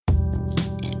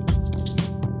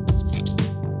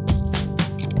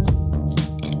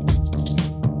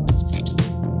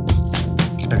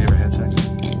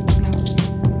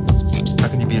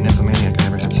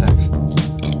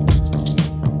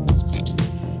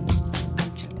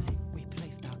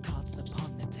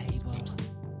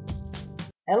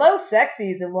Hello,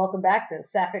 sexies, and welcome back to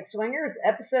Sapphic Swingers,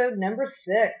 episode number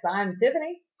 6. I'm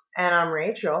Tiffany, And I'm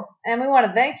Rachel. and we want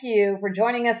to thank you for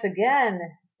joining us again.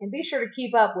 And be sure to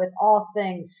keep up with all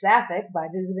things Sapphic by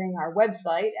visiting our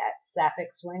website at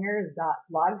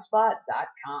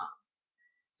sapphicswingers.blogspot.com.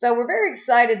 So we're very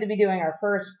excited to be doing our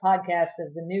first podcast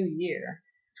of the new year.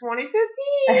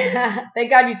 2015! Thank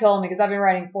God you told me, because I've been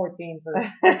writing 14 for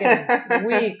freaking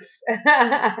weeks.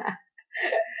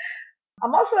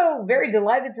 I'm also very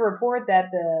delighted to report that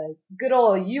the good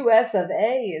old US of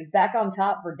A is back on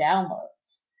top for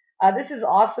downloads. This is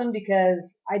awesome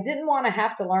because I didn't want to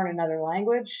have to learn another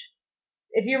language.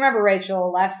 If you remember,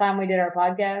 Rachel, last time we did our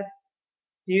podcast.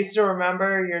 Do you still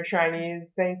remember your Chinese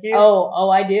thank you?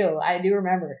 Oh, I do. I do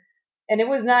remember. And it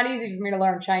was not easy for me to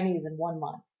learn Chinese in 1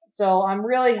 month. So I'm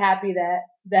really happy that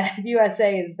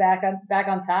USA is back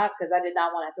on top because I did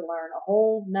not want to have to learn a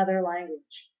whole nother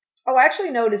language. Oh, I actually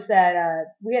noticed that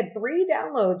we had 3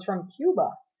 downloads from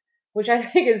Cuba, which I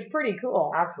think is pretty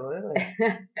cool. Absolutely.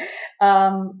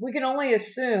 We can only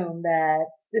assume that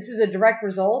this is a direct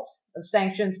result of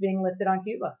sanctions being lifted on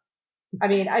Cuba. I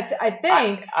mean, I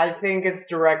think... I think it's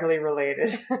directly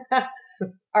related.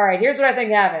 All right, here's what I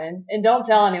think happened, and don't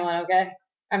tell anyone, okay?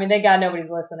 I mean, thank God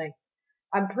nobody's listening.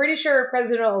 I'm pretty sure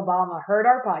President Obama heard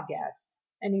our podcast,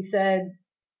 and he said,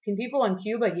 "Can people in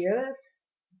Cuba hear this?"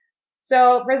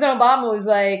 So President Obama was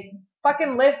like,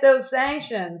 fucking lift those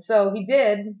sanctions. So he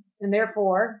did, and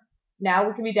therefore, now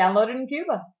we can be downloaded in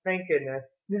Cuba. Thank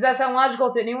goodness. Does that sound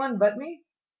logical to anyone but me?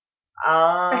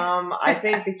 I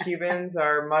think the Cubans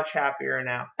are much happier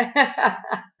now.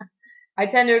 I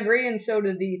tend to agree, and so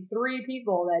do the 3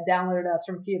 people that downloaded us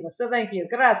from Cuba. So thank you.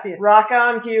 Gracias. Rock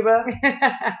on, Cuba.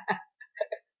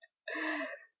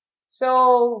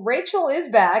 So Rachel is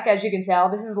back, as you can tell.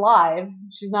 This is live.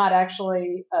 She's not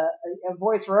actually a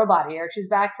voice robot here. She's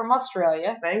back from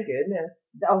Australia. Thank goodness.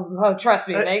 Oh, trust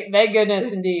me. Thank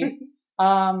goodness indeed.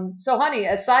 So honey,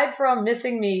 aside from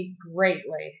missing me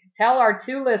greatly, tell our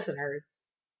 2 listeners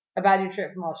about your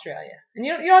trip from Australia. And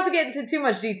you don't have to get into too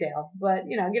much detail, but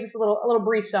give us a little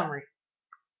brief summary.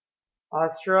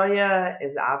 Australia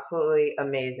is absolutely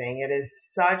amazing. It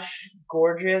is such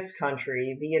gorgeous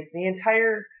country. The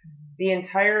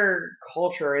entire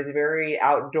culture is very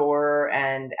outdoor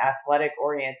and athletic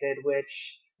oriented,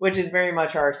 which is very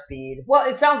much our speed. Well,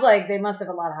 it sounds like they must have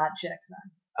a lot of hot chicks then.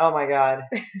 Oh my God.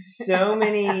 So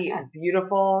many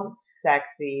beautiful,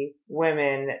 sexy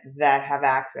women that have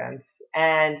accents.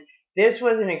 And this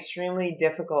was an extremely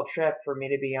difficult trip for me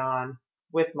to be on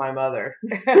with my mother.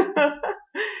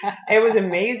 It was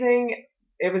amazing.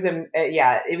 It was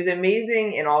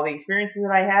amazing in all the experiences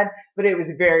that I had, but it was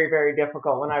very, very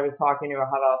difficult when I was talking to a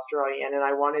hot Australian and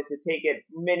I wanted to take it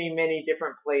many, many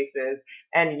different places,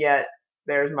 and yet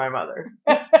there's my mother.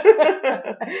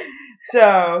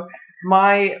 So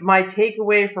my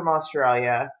takeaway from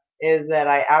Australia is that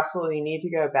I absolutely need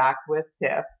to go back with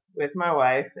Tiff, with my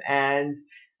wife, and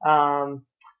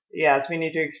yes, we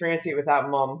need to experience it without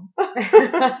Mom.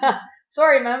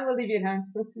 Sorry, Mom, we'll leave you at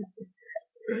home.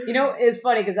 It's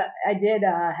funny because I did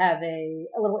have a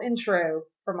little intro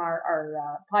from our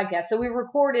podcast. So we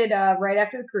recorded right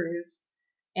after the cruise,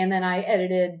 and then I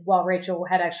edited while Rachel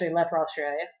had actually left for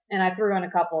Australia, and I threw in a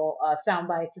couple sound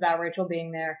bites about Rachel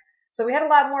being there. So we had a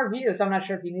lot more views. I'm not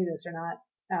sure if you knew this or not.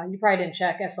 You probably didn't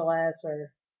check SLS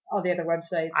or all the other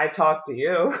websites. I talked to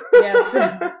you. Yes,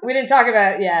 we didn't talk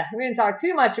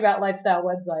too much about lifestyle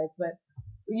websites, but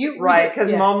right,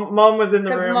 because Mom was in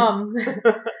the room. Mom.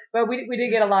 But we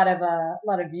did get a lot of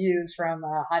views from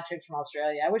hot chicks from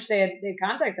Australia. I wish they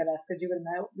contacted us because you would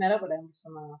have met up with them for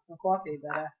some coffee.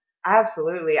 But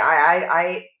absolutely,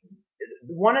 I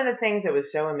one of the things that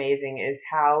was so amazing is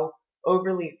how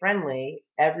overly friendly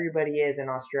everybody is in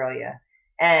Australia,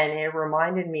 and it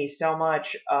reminded me so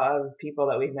much of people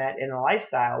that we've met in the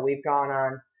lifestyle. We've gone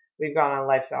on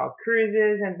lifestyle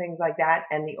cruises and things like that,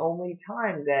 and the only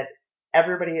time that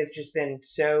everybody has just been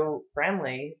so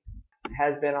friendly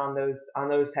has been on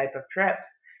those type of trips.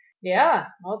 Yeah,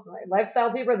 well,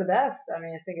 lifestyle people are the best. I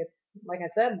mean, I think it's, like I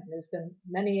said, there's been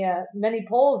many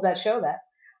polls that show that.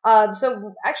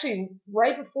 So actually,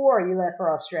 right before you left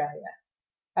for Australia,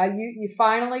 you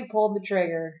finally pulled the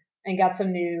trigger and got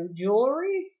some new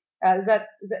jewelry.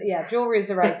 Yeah, jewelry is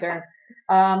the right term.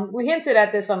 We hinted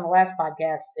at this on the last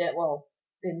podcast.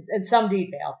 In some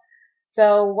detail.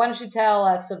 So why don't you tell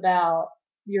us about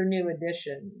your new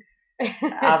addition?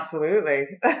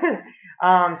 Absolutely. So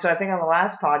I think on the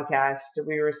last podcast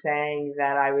we were saying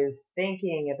that I was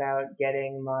thinking about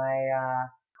getting my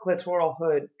clitoral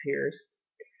hood pierced,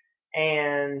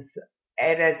 and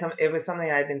it was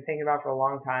something I'd been thinking about for a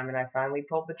long time, and I finally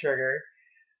pulled the trigger.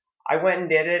 I went and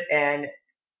did it, and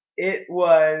it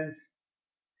was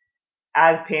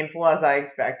as painful as I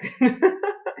expected.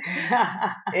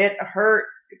 It hurt.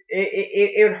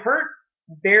 It hurt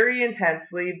very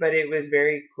intensely, but it was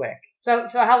very quick. So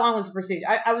how long was the procedure?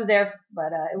 I was there,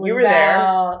 but it was You were there.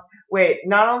 about. Wait,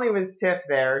 not only was Tiff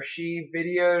there, she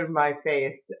videoed my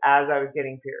face as I was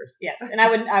getting pierced. Yes, and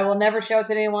I will never show it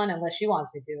to anyone unless she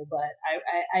wants me to. But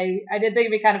I did think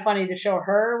it'd be kind of funny to show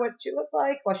her what she looked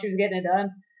like while she was getting it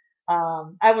done.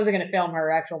 I wasn't gonna film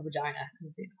her actual vagina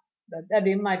because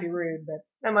might be rude, but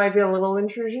that might be a little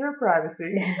intrusion of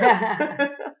privacy.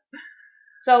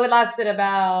 So it lasted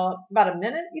about a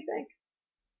minute, you think?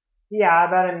 Yeah,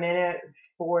 about a minute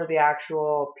for the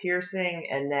actual piercing,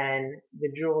 and then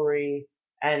the jewelry,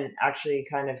 and actually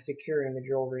kind of securing the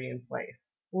jewelry in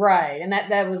place. Right, and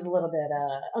that was a little bit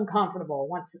uncomfortable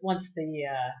once the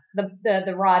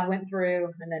rod went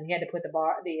through, and then he had to put the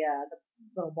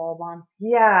little bulb on.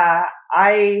 Yeah,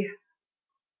 I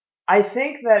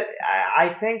think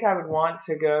I would want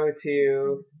to go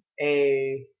to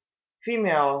a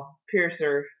female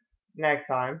piercer next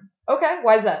time. Okay,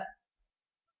 why is that?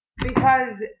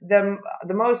 Because the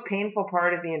most painful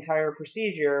part of the entire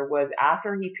procedure was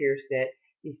after he pierced it,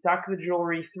 he stuck the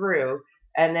jewelry through,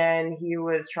 and then he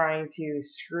was trying to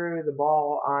screw the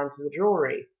ball onto the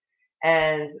jewelry.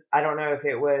 And I don't know if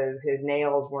it was his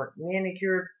nails weren't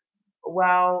manicured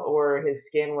well, or his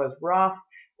skin was rough,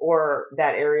 or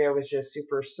that area was just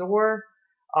super sore,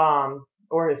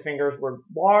 or his fingers were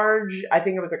large. I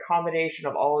think it was a combination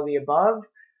of all of the above.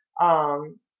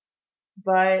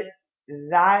 But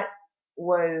that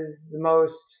was the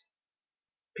most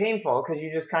painful because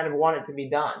you just kind of want it to be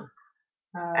done.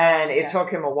 And it took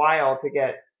him a while to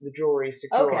get the jewelry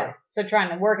secure. Okay, so trying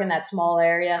to work in that small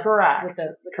area. Correct. With the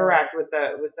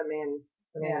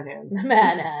man hand. The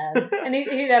man hand, and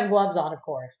he'd have gloves on, of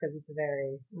course, because it's a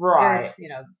very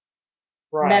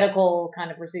medical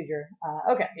kind of procedure.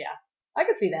 Okay, yeah, I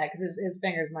could see that because his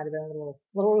fingers might have been a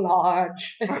little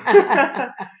large.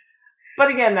 But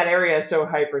again, that area is so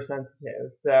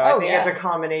hypersensitive, so I think it's a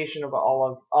combination of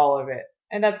all of it.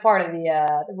 And that's part of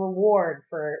the reward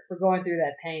for going through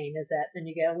that pain is that then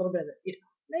you get a little bit of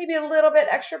maybe a little bit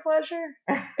extra pleasure.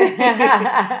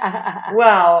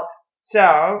 Well,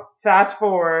 so fast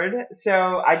forward.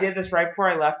 So I did this right before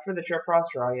I left for the trip for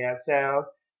Australia. So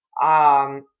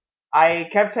I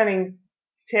kept sending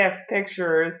Tiff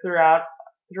pictures throughout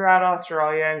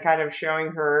Australia and kind of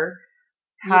showing her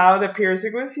how the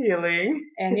piercing was healing.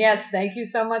 And yes, thank you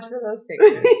so much for those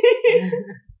pictures.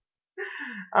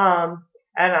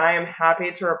 And I am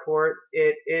happy to report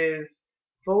it is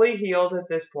fully healed at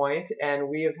this point, and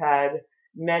we have had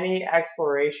many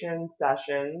exploration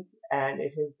sessions, and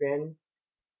it has been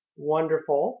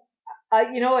wonderful.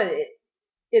 You know what?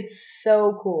 It's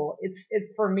so cool. It's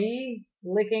for me,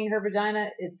 licking her vagina.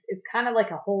 It's kind of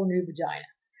like a whole new vagina.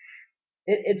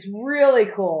 It's really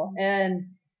cool, and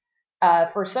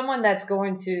for someone that's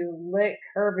going to lick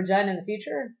her vagina in the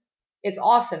future, it's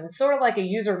awesome. It's sort of like a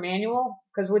user manual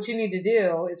because what you need to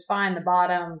do is find the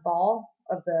bottom ball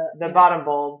of the bottom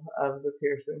bulb of the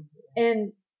piercing,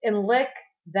 and lick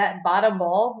that bottom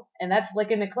ball, and that's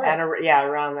licking the clit. And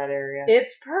around that area.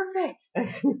 It's perfect.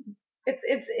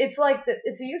 It's like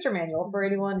it's a user manual for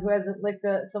anyone who hasn't licked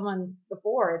someone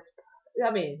before.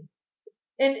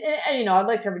 And I've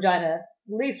licked her vagina at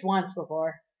least once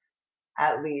before.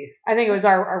 At least. I think it was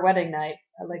our wedding night.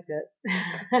 I liked it.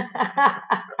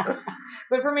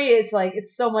 But for me,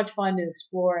 it's so much fun to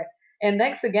explore it. And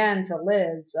thanks again to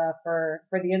Liz for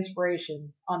the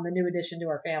inspiration on the new addition to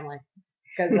our family.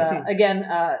 Because again,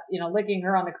 licking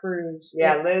her on the cruise.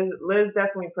 Yeah, Liz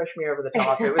definitely pushed me over the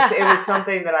top. It was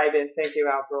something that I've been thinking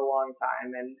about for a long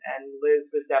time, and Liz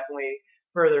was definitely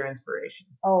further inspiration.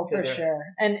 Oh, for sure.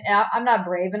 And I'm not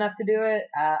brave enough to do it.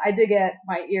 I did get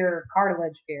my ear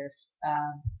cartilage pierced,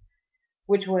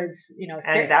 which was,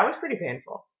 and that was pretty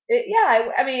painful.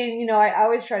 I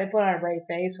always try to put on a brave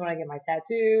face when I get my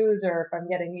tattoos or if I'm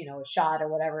getting, a shot or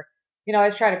whatever. I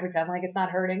always try to pretend like it's not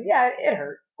hurting. Yeah, it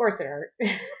hurt. Of course it hurt.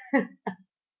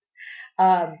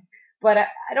 But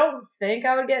I don't think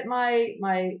I would get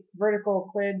my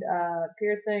vertical clit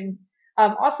piercing.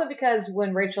 Also because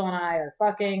when Rachel and I are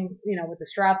fucking, with the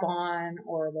strap on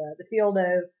or the field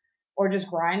of, or just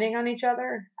grinding on each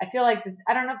other, I feel like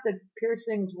I don't know if the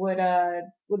piercings would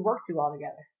work too well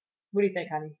together. What do you think,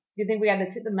 honey? Do you think we had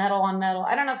the metal on metal?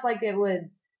 I don't know if it would.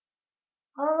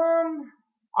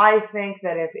 I think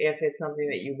that if it's something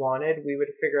that you wanted, we would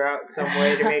figure out some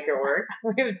way to make it work.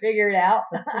 We would figure it out.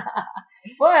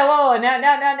 Whoa!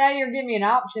 Now you're giving me an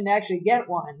option to actually get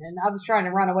one, and I was trying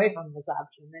to run away from this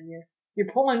option, and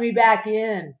you're pulling me back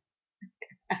in.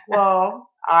 Well,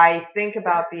 I think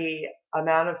about the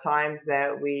amount of times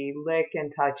that we lick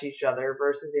and touch each other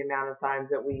versus the amount of times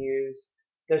that we use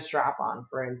the strap on,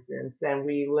 for instance, and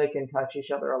we lick and touch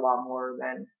each other a lot more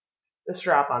than the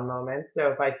strap on moment.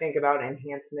 So if I think about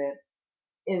enhancement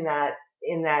in that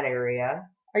area,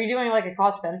 Are you doing like a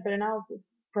cost benefit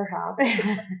analysis? perhaps.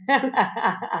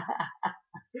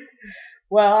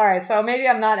 Well, all right. So maybe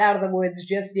I'm not out of the woods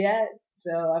just yet.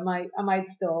 So I might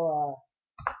still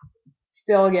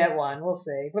get one. We'll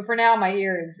see. But for now, my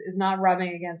ear is not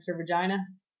rubbing against her vagina.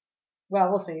 Well,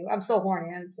 we'll see. I'm still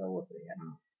horny, so we'll see. I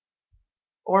don't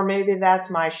Or maybe that's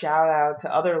my shout out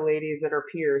to other ladies that are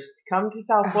pierced. Come to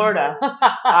South Florida.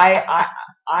 know.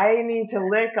 I need to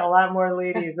lick a lot more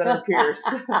ladies that are pierced.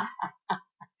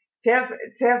 Tiff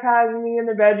has me in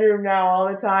the bedroom now all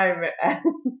the time, and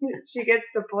she gets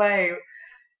to play with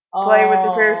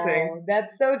the piercing. Oh,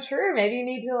 that's so true. Maybe you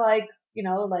need to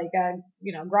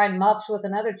grind muffs with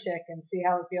another chick and see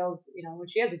how it feels, when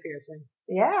she has a piercing.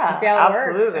 And see Yeah, how it works.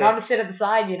 And absolutely. I'll just sit at the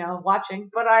side, watching.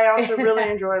 But I also really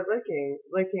enjoy licking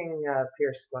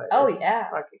pierced foot. Oh It's yeah.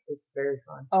 it's very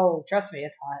fun. Oh, trust me,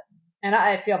 it's hot. And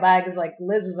I feel bad because like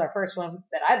Liz was our first one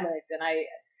that I licked, and I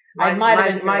might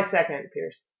have been My too. second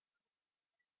pierced.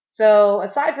 So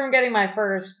aside from getting my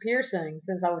first piercing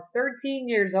since I was 13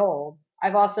 years old,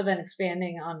 I've also been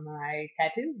expanding on my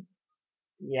tattoo.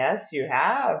 Yes, you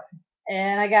have.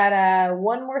 And I got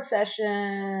one more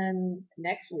session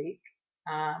next week.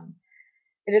 Um,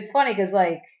 and it's funny because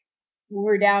like when we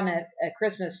were down at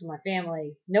Christmas with my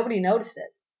family, nobody noticed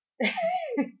it.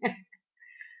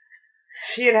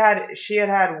 She had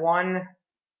had one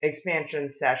expansion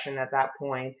session at that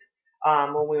point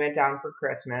when we went down for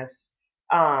Christmas.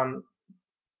 Um,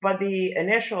 but the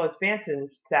initial expansion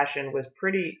session was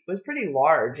pretty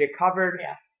large.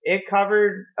 Yeah, It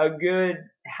covered a good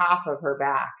half of her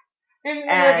back. maybe like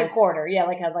a And quarter. Yeah,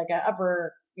 like a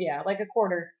upper. Yeah, like a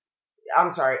quarter.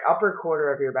 I'm sorry, upper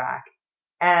quarter of your back.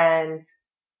 And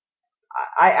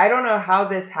I don't know how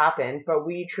this happened, but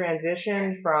we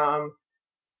transitioned from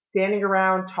standing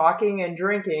around talking and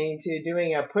drinking to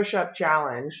doing a push-up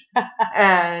challenge.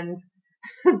 And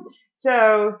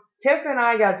so Tiff and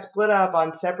I got split up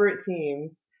on separate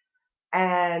teams,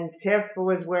 and Tiff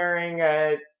was wearing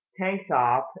a tank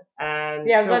top, and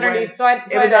Yeah, it was so when underneath. So I it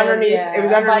was had a underneath, it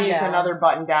was yeah a button underneath down. another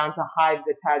button down to hide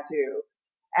the tattoo.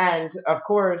 And of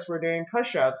course, we're doing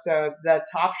push-ups, so the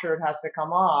top shirt has to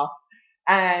come off.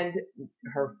 And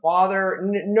her father,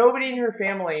 nobody in her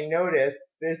family noticed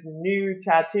this new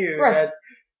tattoo Right. that's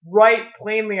right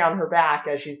plainly on her back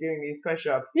as she's doing these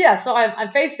push-ups. Yeah, so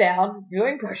I'm face down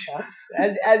doing push-ups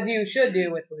as you should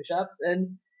do with push-ups,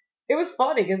 and it was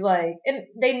funny because like, and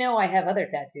they know I have other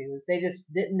tattoos. They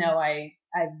just didn't know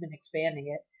I've been expanding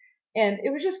it, and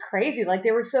it was just crazy. Like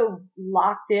they were so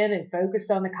locked in and focused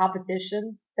on the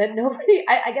competition that nobody,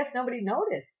 I guess nobody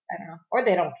noticed. I don't know, or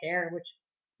they don't care, which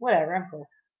whatever. I'm cool.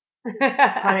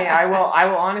 Honey, I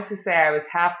will honestly say I was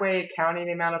halfway counting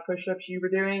the amount of push-ups you were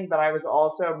doing, but I was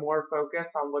also more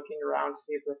focused on looking around to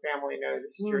see if the family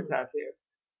noticed your Mm, tattoo.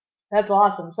 that's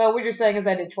awesome. So what you're saying is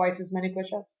I did twice as many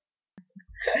push-ups.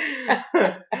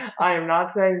 I am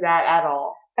not saying that at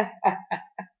all.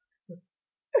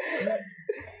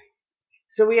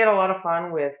 So we had a lot of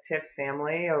fun with Tiff's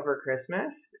family over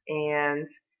Christmas, and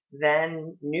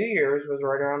then New Year's was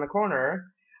right around the corner.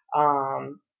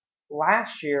 Um,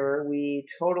 Last year we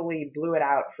totally blew it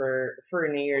out for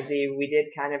New Year's Eve. We did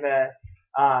kind of a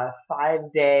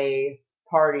 5-day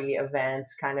party event,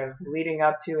 kind of leading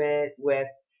up to it with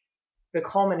the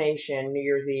culmination. New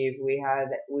Year's Eve we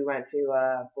went to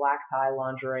a black tie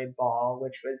lingerie ball,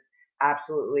 which was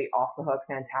absolutely off the hook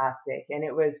fantastic, and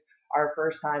it was our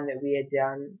first time that we had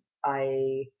done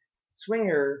a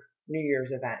swinger New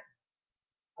Year's event,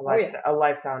 Oh yeah. a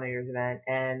lifestyle New Year's event,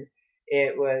 and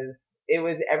it was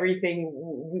everything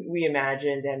we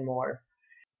imagined and more.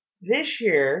 This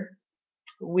year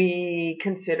we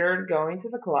considered going to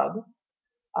the club,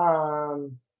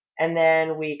 um, and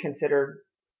then we considered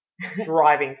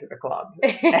driving to the club.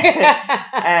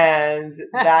 And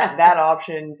that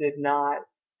option did not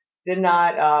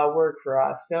work for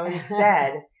us. So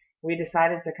instead, we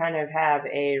decided to kind of have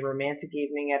a romantic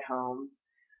evening at home.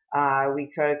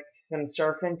 We cooked some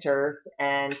surf and turf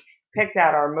and picked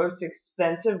out our most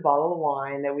expensive bottle of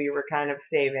wine that we were kind of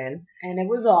saving. And it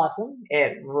was awesome.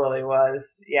 It really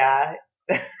was, yeah.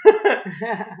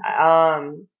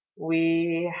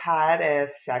 We had a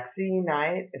sexy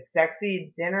night, a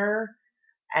sexy dinner,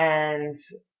 and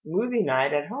movie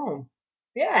night at home.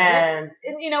 Yeah, And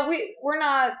and we're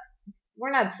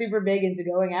not super big into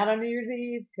going out on New Year's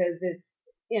Eve because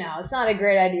it's not a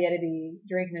great idea to be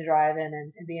drinking and driving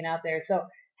and being out there. So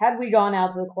had we gone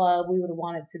out to the club, we would have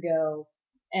wanted to go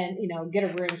and, get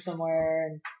a room somewhere.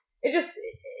 And it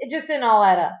just didn't all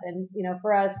add up. And,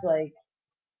 for us, like,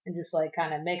 and just like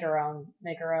kind of make our own,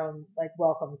 like,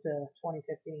 welcome to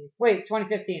 2015. Wait,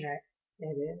 2015, right?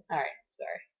 It is. All right.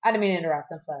 Sorry. I didn't mean to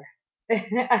interrupt. I'm sorry.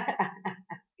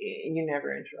 You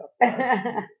never interrupt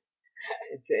us.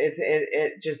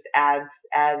 It just adds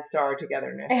to our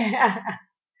togetherness.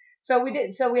 So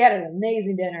we had an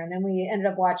amazing dinner, and then we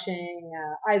ended up watching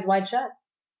Eyes Wide Shut.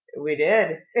 We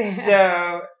did.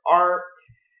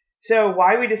 So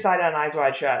why we decided on Eyes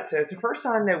Wide Shut? So it's the first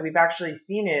time that we've actually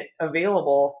seen it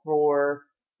available for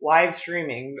live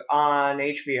streaming on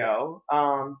HBO.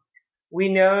 We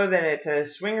know that it's a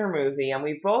swinger movie, and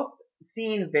we've both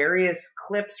seen various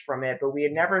clips from it, but we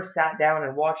had never sat down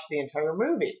and watched the entire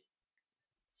movie.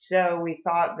 So we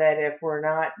thought that if we're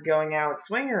not going out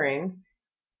swingering,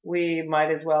 we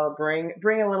might as well bring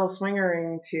a little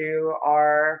swingering to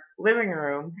our living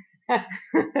room.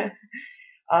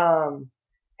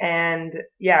 And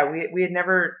yeah, we had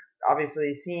never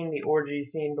obviously seen the orgy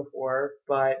scene before,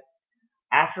 but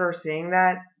after seeing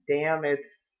that, damn, it's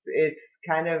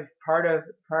kind of part of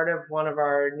one of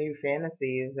our new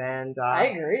fantasies. And I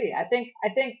agree. I think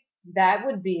that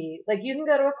would be like, you can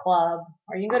go to a club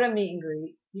or you can go to a meet and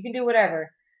greet. You can do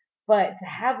whatever. But to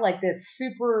have like this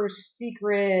super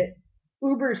secret,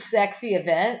 uber sexy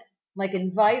event, like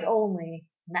invite only,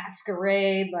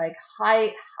 masquerade, like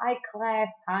high class,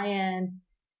 high end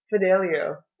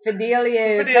Fidelio.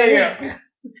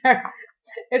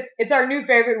 It's our new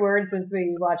favorite word since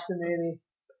we watched the movie.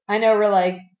 I know we're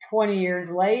like 20 years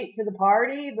late to the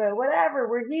party, but whatever.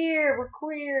 We're here. We're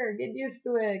queer. Get used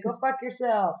to it. Go fuck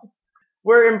yourself.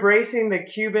 We're embracing the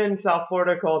Cuban South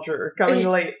Florida culture, coming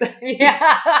late.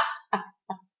 Yeah.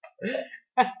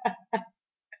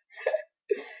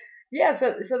 Yeah,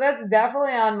 so that's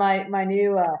definitely on my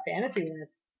new fantasy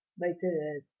list, like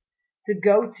to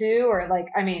go to, or like,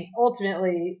 I mean,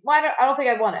 ultimately, well, I don't think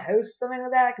I'd want to host something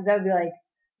like that, because that would be like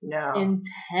No.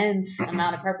 intense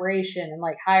amount of preparation, and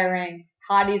like hiring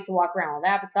hotties to walk around with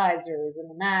appetizers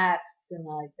and the masks and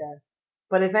like the.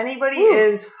 But if anybody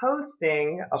is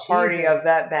hosting a party of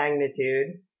that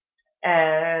magnitude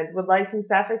and would like some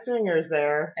sapphic swingers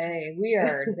there, hey, we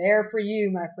are there for you,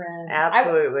 my friend.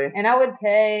 Absolutely. I'd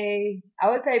pay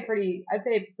a pretty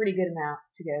good amount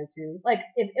to go to. Like,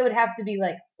 it would have to be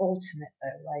like ultimate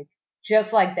though, like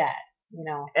just like that,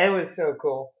 It was so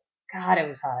cool. God, it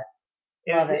was hot.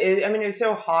 I mean, it was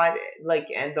so hot, like,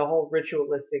 and the whole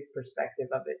ritualistic perspective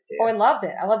of it too. Oh, I loved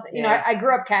it. I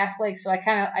grew up Catholic, so I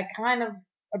kind of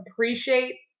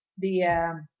appreciate the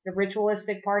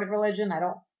ritualistic part of religion.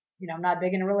 I'm not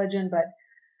big into religion, but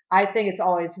I think it's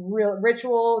always real.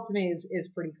 Ritual to me is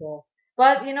pretty cool.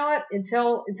 But you know what?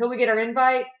 Until we get our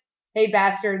invite, hey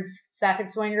bastards,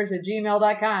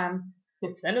 saphicswingers@gmail.com,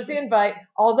 send us the invite.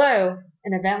 Although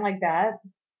an event like that,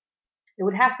 it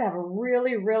would have to have a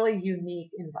really, really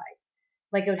unique invite.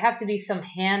 Like, it would have to be some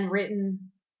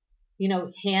handwritten,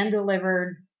 hand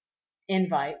delivered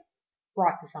invite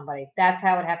brought to somebody. That's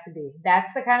how it would have to be.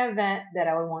 That's the kind of event that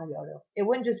I would want to go to. It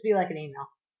wouldn't just be like an email,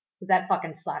 because that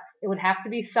fucking sucks. It would have to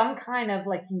be some kind of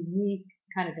like unique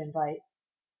kind of invite.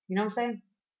 You know what I'm saying?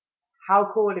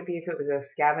 How cool would it be if it was a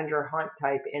scavenger hunt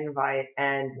type invite,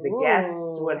 and the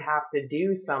guests would have to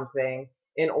do something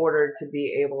in order to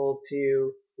be able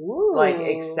to like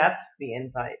accept the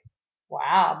invite?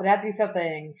 Wow, but that'd be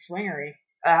something swingery.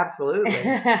 Absolutely.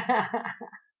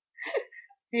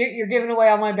 So you're giving away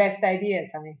all my best ideas,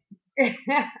 honey.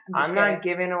 I'm not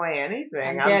giving away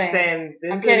anything. I'm saying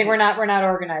this. I'm kidding. We're not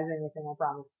organizing anything. I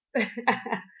promise.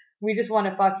 We just want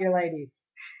to fuck your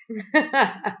ladies.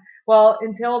 Well,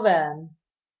 until then,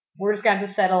 we're just going to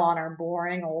settle on our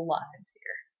boring old lives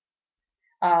here.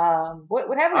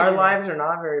 What have we? Our lives are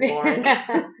not very boring.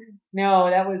 No,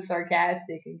 that was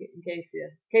sarcastic. In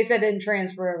case I didn't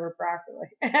transfer over properly.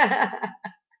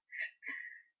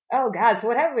 Oh God! So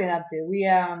what have we been up to? We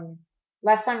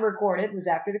last time we recorded was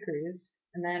after the cruise,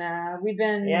 and then we've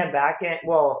been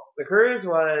the cruise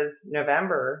was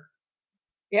November.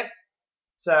 Yep.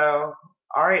 So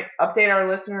all right, update our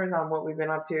listeners on what we've been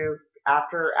up to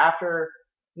after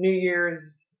New Year's.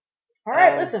 All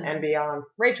right, listen and beyond.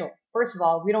 Rachel, first of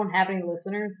all, we don't have any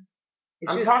listeners.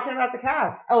 I'm talking about the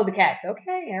cats. Oh, the cats.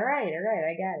 Okay, all right,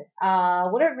 I got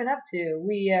it. What have we been up to?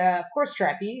 We, of course,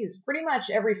 Trapeze. Pretty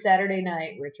much every Saturday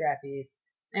night we're Trapeze,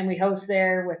 and we host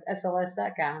there with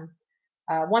SLS.com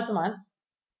once a month.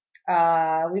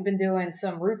 We've been doing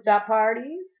some rooftop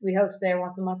parties. We host there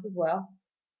once a month as well.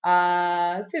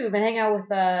 Let's see, we've been hanging out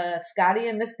with Scotty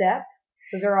and Miss Depp,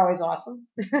 because they're always awesome.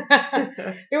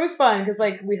 It was fun because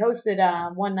like we hosted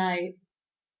one night.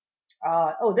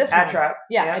 This At one. Trap.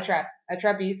 Yeah, at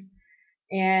Trap East.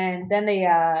 And then they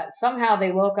somehow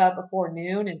they woke up before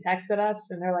noon and texted us,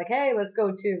 and they're like, "Hey, let's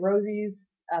go to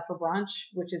Rosie's for brunch,"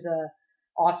 which is a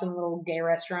awesome little gay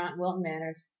restaurant in Wilton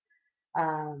Manors.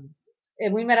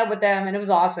 And we met up with them, and it was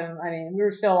awesome. I mean, we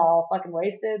were still all fucking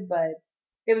wasted, but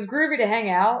it was groovy to hang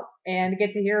out and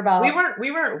get to hear about.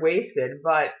 We weren't wasted,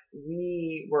 but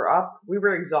we were up. We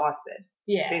were exhausted.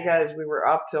 Yeah. Because we were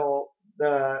up till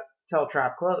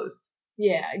Trap closed.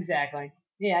 Yeah, exactly.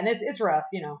 Yeah, and it's rough,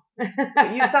 you know.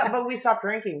 But we stopped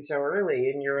drinking so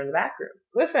early, and you're in the back room.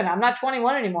 Listen, I'm not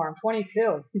 21 anymore. I'm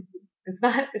 22. It's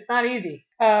not easy.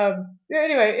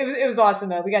 Anyway, it was awesome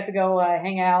though. We got to go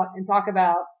hang out and talk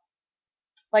about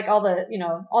like all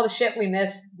the shit we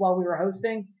missed while we were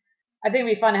hosting. I think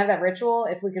it'd be fun to have that ritual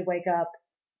if we could wake up,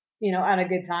 on a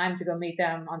good time to go meet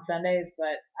them on Sundays.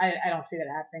 But I don't see that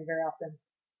happening very often.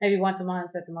 Maybe once a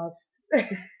month at the most.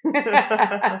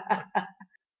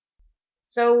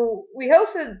 So we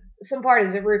hosted some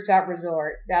parties at Rooftop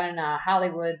Resort down in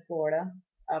Hollywood, Florida,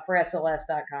 for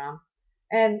SLS.com.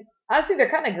 And honestly,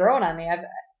 they're kind of growing on me.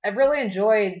 I've really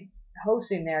enjoyed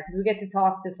hosting there because we get to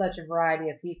talk to such a variety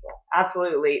of people.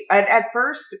 Absolutely. At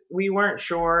first, we weren't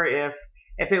sure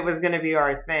if it was going to be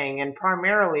our thing, and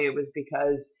primarily it was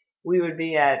because we would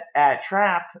be at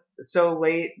Trap so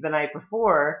late the night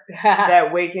before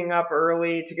that waking up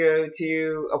early to go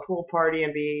to a pool party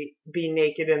and be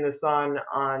naked in the sun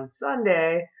on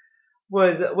Sunday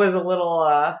was a little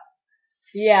a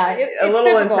little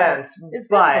difficult. intense. It's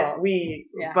but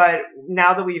difficult. But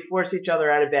now that we force each other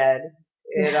out of bed,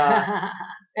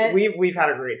 we've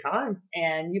had a great time.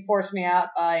 And you forced me out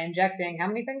by injecting how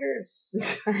many fingers?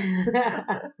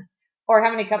 Or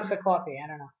how many cups of coffee? I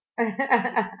don't know.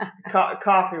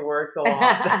 Coffee works a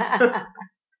lot.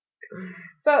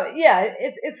 So yeah,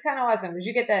 it's kind of awesome because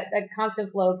you get that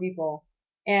constant flow of people,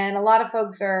 and a lot of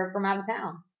folks are from out of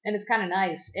town, and it's kind of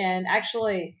nice. And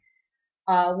actually,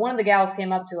 one of the gals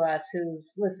came up to us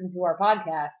who's listened to our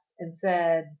podcast and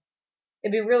said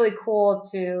it'd be really cool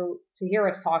to hear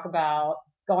us talk about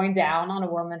going down on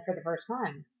a woman for the first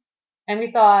time. And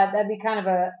we thought that'd be kind of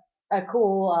a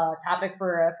cool topic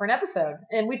for an episode.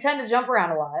 And we tend to jump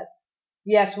around a lot.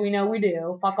 Yes, we know we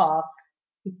do. Fuck off.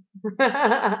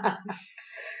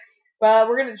 But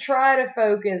we're going to try to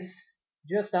focus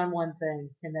just on one thing,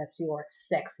 and that's your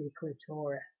sexy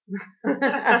clitoris.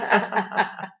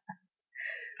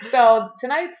 So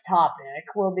tonight's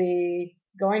topic will be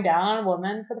going down on a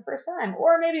woman for the first time,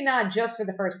 or maybe not just for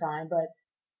the first time, but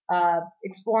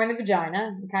exploring the vagina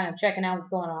and kind of checking out what's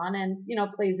going on, and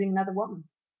pleasing another woman.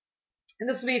 And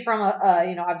this will be from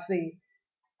obviously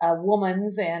a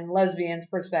woman's and lesbians'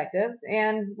 perspective.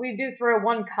 And we do throw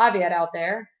one caveat out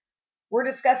there: we're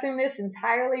discussing this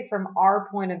entirely from our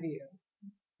point of view,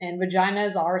 and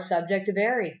vaginas are subject to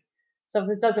vary. So if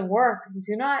this doesn't work,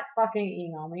 do not fucking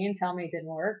email me and tell me it didn't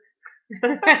work.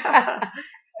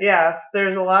 Yes,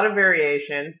 there's a lot of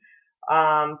variation.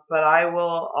 But I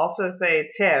will also say,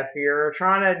 Tiff, you're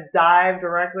trying to dive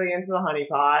directly into the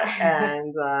honeypot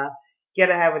and get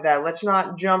ahead with that. Let's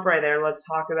not jump right there. Let's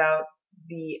talk about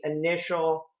the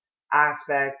initial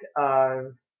aspect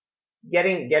of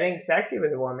getting sexy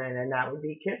with a woman, and that would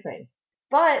be kissing.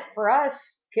 But for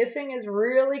us, kissing is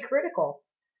really critical.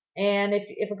 And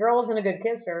if a girl isn't a good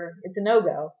kisser, it's a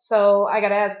no-go. So I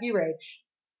gotta ask you, Rach,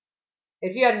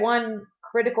 if you had one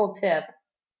critical tip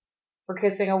for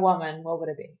kissing a woman, what would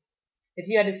it be? If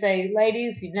you had to say,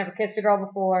 ladies, you've never kissed a girl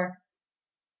before,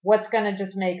 what's gonna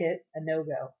just make it a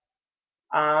no-go?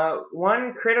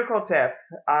 One critical tip,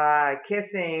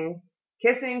 kissing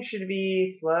should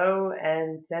be slow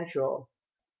and sensual.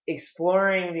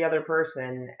 Exploring the other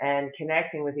person and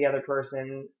connecting with the other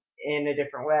person in a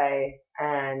different way,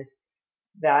 and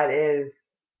that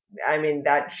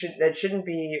shouldn't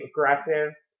be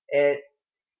aggressive.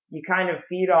 You kind of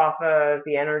feed off of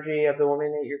the energy of the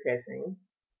woman that you're kissing.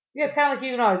 Yeah, it's kind of like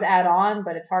you can always add on,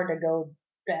 but it's hard to go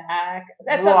back.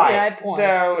 That's right. Something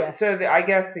I point. I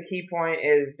guess the key point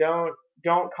is don't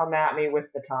come at me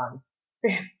with the tongue.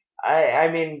 I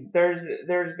mean, there's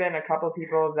been a couple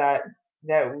people that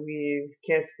we've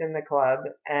kissed in the club,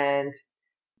 and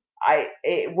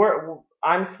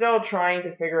I'm still trying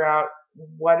to figure out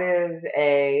what is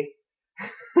a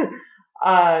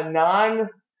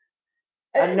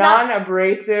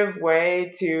non-abrasive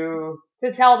way to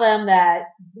tell them that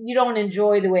you don't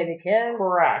enjoy the way they kiss.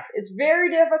 Correct. It's very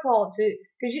difficult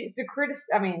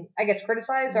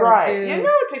criticize or right.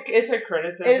 to. It's a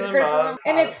criticism. It is criticism,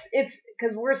 and it's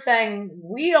because we're saying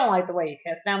we don't like the way you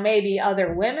kiss. Now maybe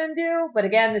other women do, but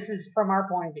again, this is from our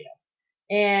point of view,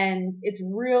 and it's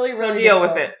really so deal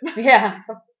difficult. with it. Yeah,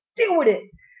 so deal with it.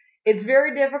 it's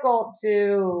very difficult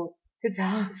to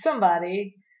tell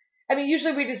somebody. I mean,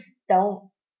 usually we just don't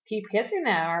keep kissing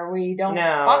them or we don't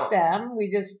No. fuck them.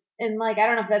 We just, and like, I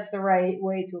don't know if that's the right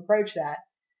way to approach that.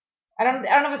 I don't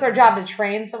know if it's our job to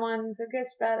train someone to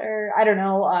kiss better. I don't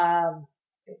know.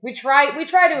 We try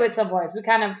to at some points. We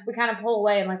kind of pull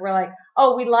away and like we're like,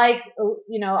 oh, we like,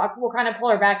 we'll kind of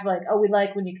pull her back like, oh, we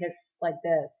like when you kiss like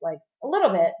this, like a little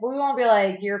bit, but we won't be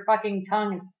like your fucking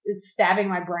tongue is stabbing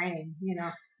my brain,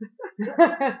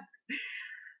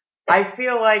 I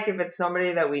feel like if it's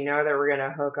somebody that we know that we're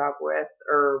gonna hook up with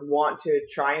or want to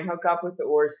try and hook up with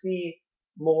or see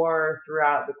more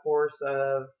throughout the course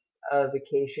of a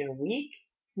vacation week,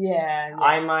 Yeah,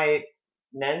 I might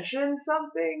mention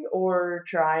something or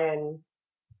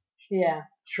yeah.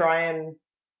 try and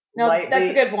No, that's a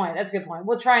lightly. good point. That's a good point.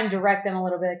 We'll try and direct them a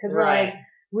little bit because we're like, Right.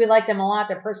 we like them a lot.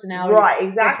 Right, Their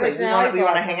exactly. personality's We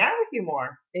want to hang awesome. out with you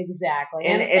more Exactly.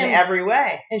 in every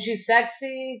way. And she's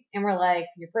sexy, and we're like,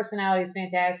 your personality is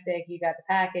fantastic. You got the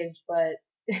package, but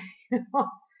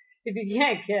if you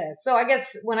can't kiss, so I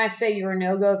guess when I say you're a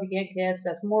no go if you can't kiss,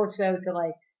 that's more so to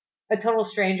like a total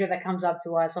stranger that comes up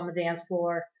to us on the dance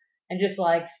floor and just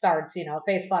like starts,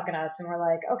 face fucking us, and we're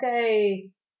like, okay,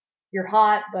 you're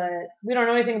hot, but we don't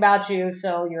know anything about you,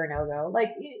 so you're a no go.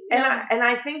 Like, And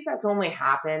I think that's only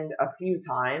happened a few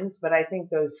times, but I think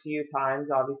those few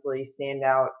times obviously stand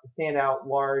out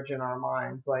large in our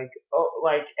minds.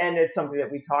 And it's something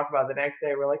that we talk about the next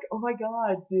day. We're like, oh my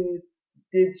god,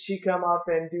 did she come up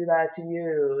and do that to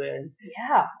you? And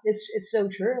yeah, it's so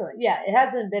true. Yeah, it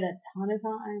hasn't been a ton of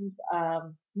times.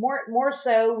 More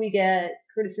so we get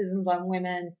criticisms on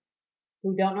women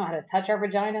who don't know how to touch our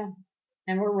vagina,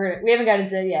 and we haven't got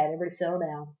into it yet. Everybody settle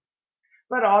down.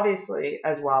 but obviously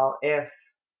as well, if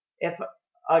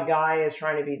a guy is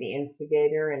trying to be the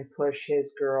instigator and push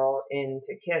his girl in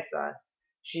to kiss us,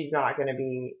 it's not gonna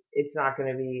be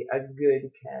a good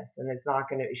kiss, and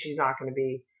she's not gonna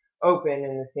be open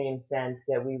in the same sense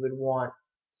that we would want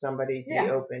somebody to be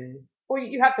Yeah. open. Well,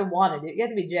 you have to want it. You have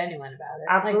to be genuine about it.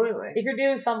 Like Absolutely. if you're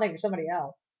doing something for somebody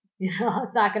else,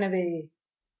 it's not going to be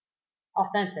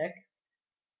authentic.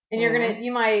 And Hmm.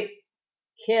 you might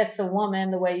kiss a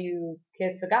woman the way you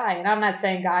kiss a guy. And I'm not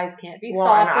saying guys can't be Well,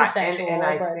 and soft and I sexual,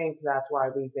 but think that's why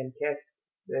we've been kissed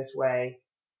this way,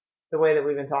 the way that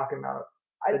we've been talking about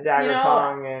I, the you dagger know,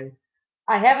 tongue and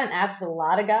I haven't asked a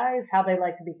lot of guys how they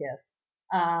like to be kissed.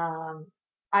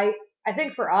 I I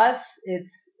think for us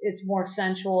it's more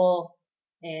sensual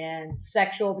and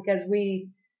sexual because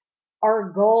our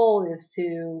goal is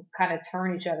to kind of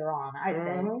turn each other on, I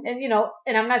think. hmm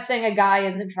And I'm not saying a guy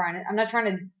isn't I'm not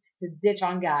trying to ditch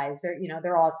on guys.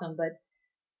 They're awesome, but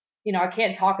I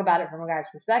can't talk about it from a guy's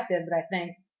perspective, but I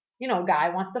think, a guy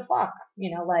wants to fuck,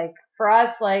 like for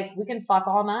us, like we can fuck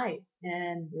all night.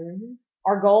 And hmm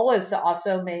our goal is to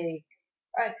also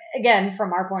again,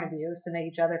 from our point of view, is to make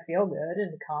each other feel good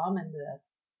and to come and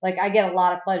like I get a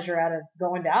lot of pleasure out of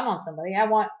going down on somebody. A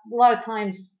lot of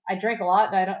times I drink a lot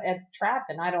and I don't at trap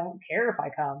and I don't care if I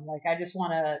come. Like I just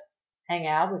want to hang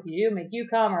out with you, make you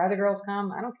come or other girls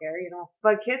come. I don't care.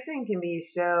 But kissing can be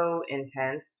so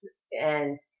intense,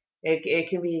 and it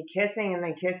can be kissing, and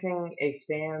then kissing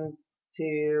expands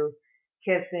to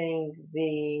kissing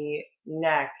the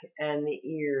neck and the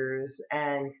ears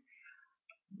and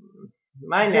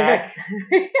my neck.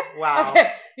 Wow.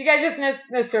 Okay, you guys just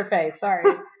missed her face. Sorry.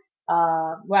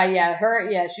 Well,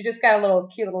 yeah, she just got a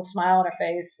cute little smile on her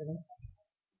face, and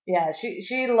yeah,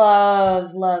 she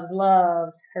loves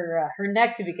her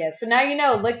neck to be kissed. So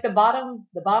now lick the bottom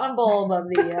bulb of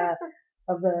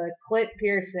the clit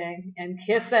piercing and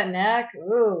kiss that neck.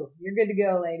 Ooh, you're good to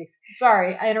go, lady.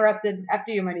 Sorry, I interrupted.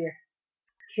 After you, my dear.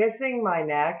 Kissing my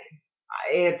neck,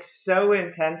 it's so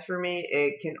intense for me,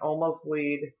 it can almost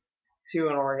lead to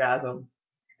an orgasm.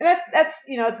 And that's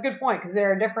it's a good point because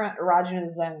there are different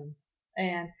erogenous zones,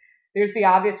 and there's the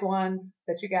obvious ones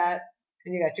that you got,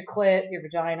 and you got your clit, your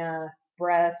vagina,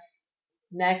 breasts,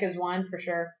 neck is one for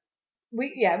sure. We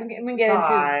can get into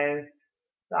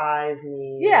Thighs,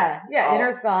 knees. yeah, Oh,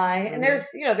 inner thigh, and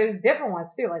hmm there's different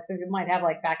ones too. Like some people might have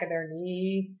like back of their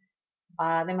knee,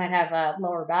 they might have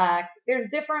lower back. There's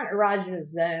different erogenous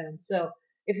zones. So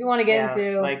if you want to get yeah,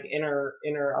 into like inner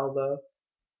elbow.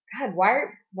 God, why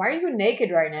are you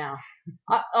naked right now?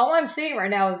 All I'm seeing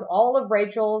right now is all of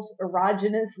Rachel's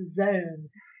erogenous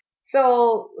zones.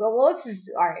 So, well, let's just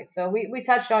all right. So we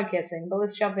touched on kissing, but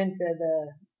let's jump into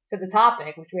the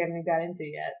topic, which we haven't even got into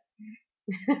yet.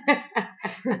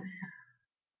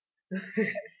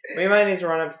 We might need to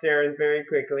run upstairs very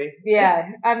quickly.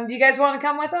 Yeah. Do you guys want to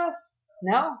come with us?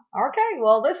 No? Okay.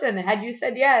 Well, listen, had you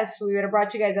said yes, we would have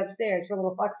brought you guys upstairs for a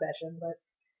little fuck session,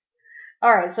 but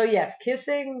All right, so yes,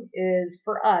 kissing is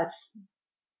for us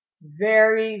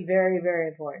very, very, very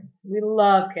important. We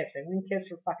love kissing. We can kiss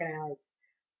for fucking hours.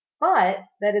 But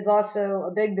that is also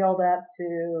a big build up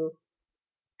to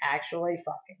actually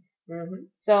fucking. Hmm.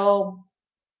 So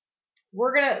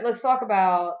let's talk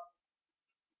about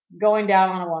going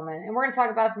down on a woman, and we're gonna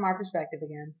talk about it from our perspective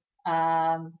again.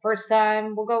 First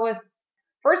time, we'll go with,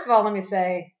 first of all, let me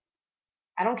say,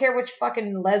 I don't care which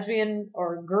fucking lesbian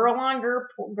or girl on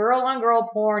girl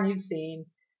porn you've seen.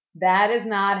 That is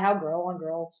not how girl on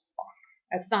girls fuck.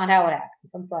 That's not how it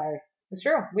happens. I'm sorry. It's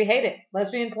true. We hate it.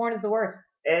 Lesbian porn is the worst.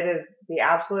 It is the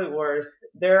absolute worst.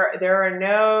 There are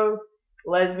no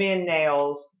lesbian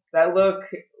nails that look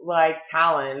like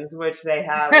talons, which they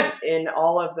have in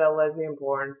all of the lesbian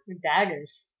porn.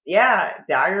 Daggers. Yeah,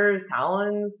 daggers,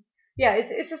 talons. Yeah,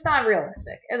 it's just not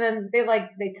realistic. And then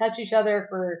they touch each other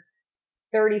for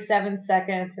 37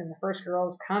 seconds, and the first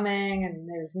girl's coming, and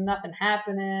there's nothing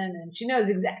happening, and she knows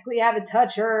exactly how to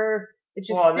touch her. It's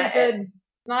just stupid.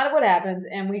 It's not what happens,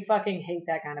 and we fucking hate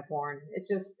that kind of porn. It's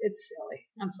silly.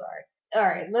 I'm sorry. All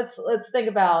right, let's think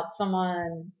about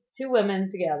two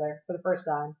women together for the first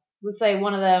time. Let's say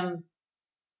one of them,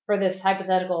 for this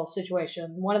hypothetical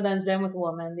situation, one of them's been with a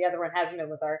woman, the other one hasn't been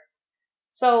with her.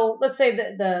 So let's say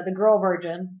that the girl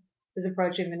virgin is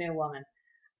approaching the new woman.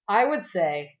 I would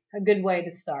say a good way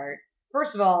to start.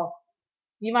 First of all,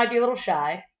 you might be a little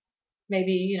shy.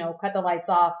 Maybe, cut the lights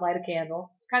off, light a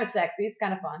candle. It's kind of sexy. It's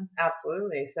kind of fun.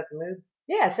 Absolutely. Set the mood.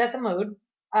 Yeah, set the mood.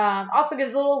 Also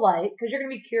gives a little light because you're going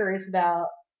to be curious about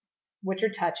what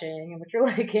you're touching and what you're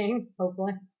liking,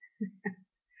 hopefully.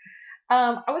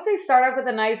 I would say start off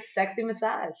with a nice, sexy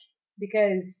massage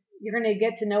because you're going to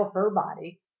get to know her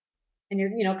body and you're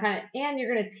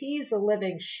going to tease the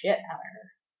living shit out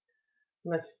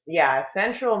of her. Yeah,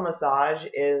 sensual massage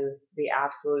is the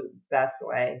absolute best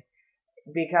way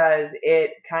because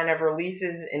it kind of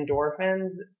releases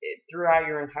endorphins throughout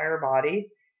your entire body.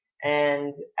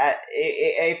 And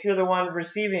if you're the one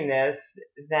receiving this,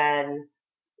 then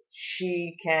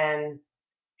she can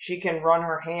run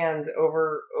her hands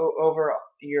over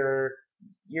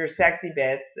your sexy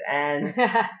bits, and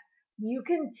you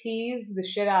can tease the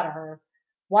shit out of her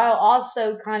while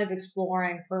also kind of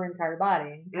exploring her entire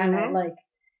body. Kind of like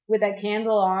with that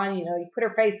candle on, you put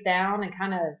her face down and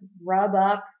kind of rub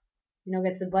up,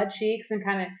 get some butt cheeks and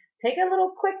kind of take a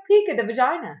little quick peek at the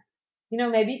vagina.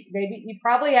 Maybe you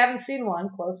probably haven't seen one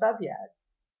close up yet.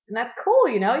 And that's cool,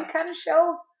 you kind of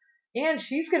show, and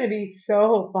she's going to be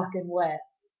so fucking wet.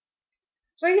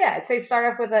 So yeah, I'd say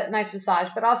start off with a nice massage,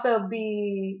 but also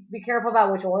be careful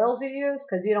about which oils you use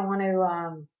because you don't want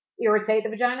to irritate the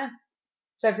vagina.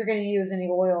 So if you're going to use any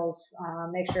oils,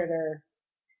 make sure they're.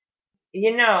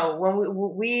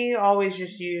 When we always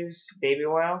just use baby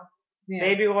oil,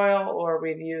 or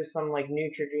we've used some like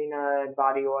Neutrogena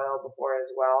body oil before as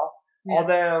well. Yeah.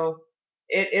 Although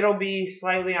it'll be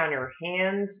slightly on your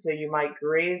hands, so you might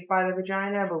graze by the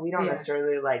vagina, but we don't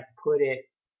necessarily like put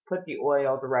the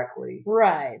oil directly.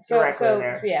 Right. There. So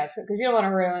because you don't want to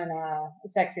ruin a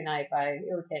sexy night by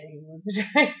irritating the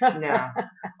vagina. No.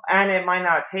 And it might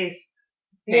not taste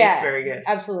very good.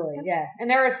 Absolutely. Yeah. And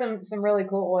there are some really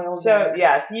cool oils. So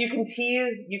so you can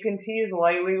tease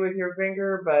lightly with your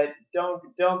finger, but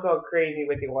don't go crazy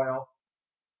with the oil.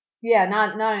 Yeah,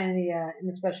 not in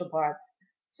the special parts.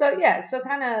 So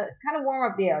kind of warm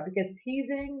up the air because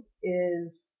teasing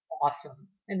is awesome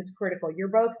and it's critical. You're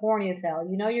both horny as hell.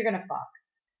 You're gonna fuck.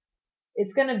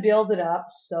 It's gonna build it up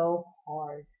so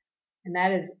hard, and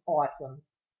that is awesome.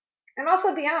 And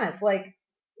also be honest, like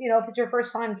if it's your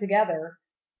first time together,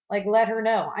 like let her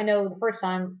know. I know the first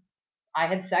time I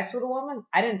had sex with a woman,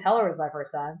 I didn't tell her it was my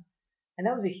first time, and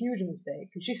that was a huge mistake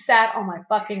because she sat on my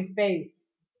fucking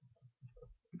face,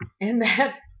 and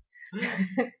that.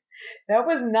 That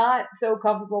was not so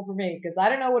comfortable for me because I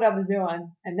didn't know what I was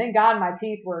doing. And thank God my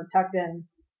teeth were tucked in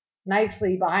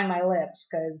nicely behind my lips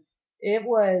because it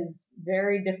was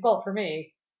very difficult for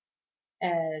me.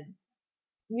 And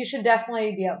you should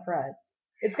definitely be upfront.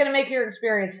 It's going to make your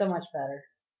experience so much better.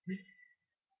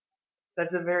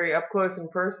 That's a very up close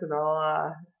and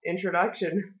personal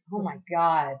introduction. Oh my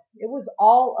God. It was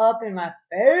all up in my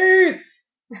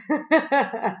face.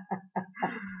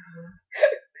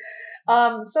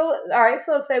 So all right,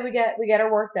 so let's say we get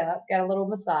her worked up, get a little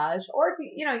massage, or if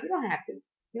you don't have to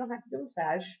do a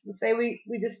massage. Let's say we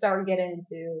just start getting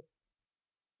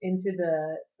into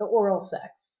the oral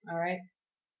sex. All right,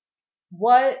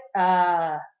 what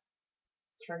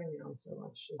it's turning me on so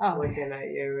much just looking at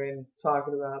you and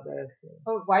talking about this.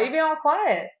 Oh, why are you being all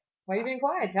quiet? Why are you being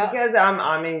quiet? Because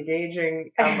I'm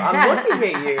engaging. I'm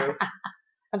looking at you.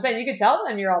 I'm saying you could tell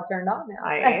them you're all turned on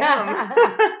I am.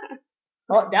 now.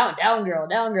 Oh, down, girl,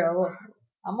 down, girl.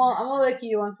 I'm gonna lick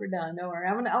you once we're done. Don't worry.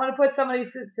 I'm gonna put some of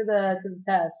these to the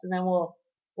test, and then we'll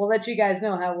let you guys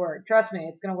know how it works. Trust me,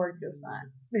 it's gonna work just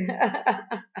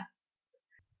fine.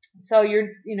 So you're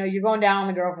going down on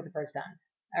the girl for the first time.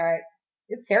 All right.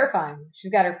 It's terrifying.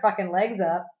 She's got her fucking legs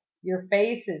up. Your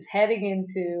face is heading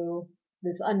into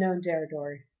this unknown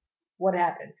territory. What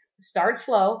happens? Start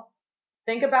slow.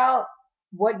 Think about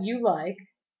what you like.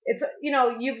 It's,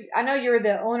 I know you're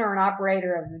the owner and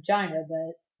operator of Vagina,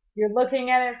 but you're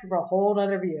looking at it from a whole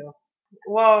other view.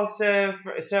 Well, so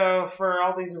for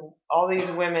all these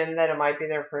women that it might be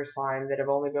their first time that have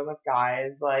only been with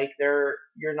guys, like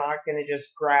you're not gonna just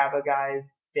grab a guy's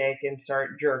dick and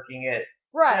start jerking it.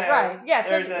 Right, So right. Yeah,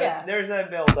 so, yeah. there's a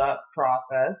build up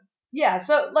process. Yeah,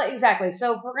 so, like, exactly.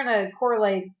 So if we're going to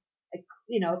correlate, a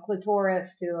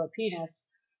clitoris to a penis,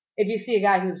 if you see a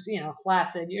guy who's,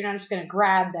 flaccid, you're not just going to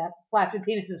grab that flaccid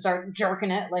penis and start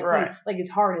jerking it Right. like as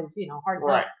hard as, hard as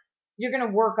hell. Right. You're going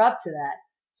to work up to that.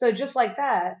 So just like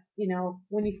that,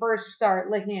 when you first start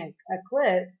licking a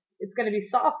clit, it's going to be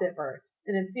soft at first.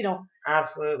 And it's,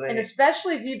 Absolutely. and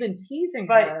especially if you've been teasing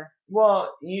But her.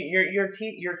 well, you're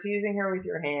teasing her with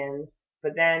your hands,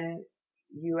 but then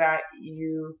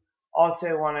you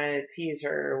also want to tease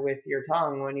her with your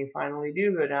tongue when you finally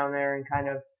do go down there and kind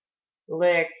of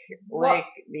lick Well,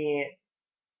 the.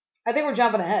 I think we're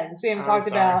jumping ahead because we haven't I'm talked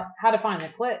sorry. about how to find the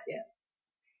clit yet.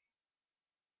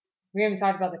 We haven't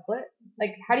talked about the clit.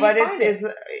 Like, how do you But find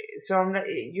it? so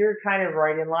you're kind of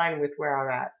right in line with where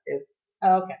I'm at.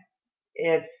 Oh, okay.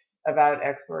 It's about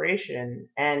exploration,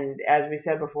 and as we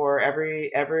said before, every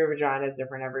vagina is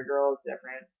different. Every girl is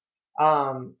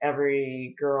different.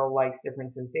 Every girl likes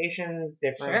different sensations,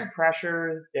 different Sure.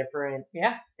 pressures, different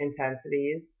Yeah.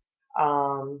 intensities.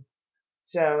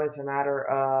 So it's a matter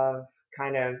of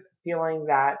kind of feeling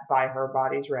that by her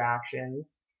body's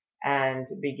reactions and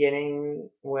beginning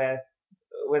with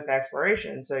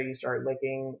exploration. So you start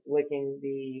licking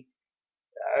the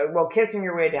kissing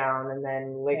your way down and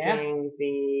then licking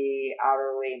the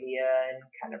outer labia and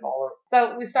kind of all of.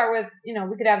 So we start with,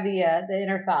 we could have the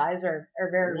inner thighs or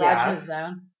very erogenous Yes.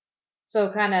 zone.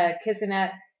 So kind of kissing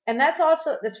that, and that's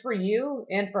for you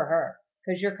and for her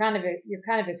because you're kind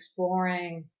of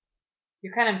exploring,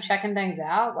 you're kind of checking things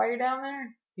out while you're down there.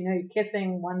 You're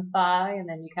kissing one thigh and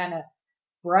then you kind of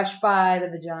brush by the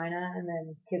vagina and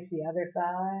then kiss the other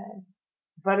thigh.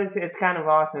 But it's kind of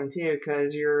awesome too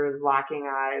because you're locking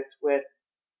eyes with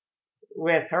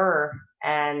her,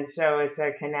 and so it's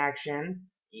a connection.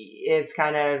 It's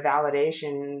kind of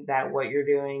validation that what you're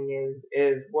doing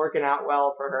is working out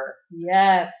well for her.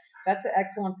 Yes, that's an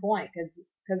excellent point because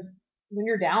when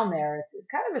you're down there, it's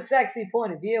kind of a sexy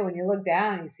point of view when you look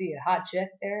down and you see a hot chick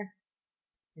there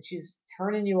and she's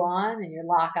turning you on and you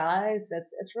lock eyes.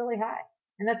 That's really high,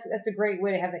 and that's a great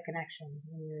way to have that connection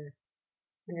when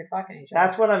you're fucking each other.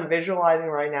 That's what I'm visualizing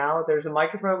right now. There's a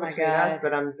microphone between us,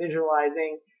 but I'm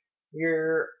visualizing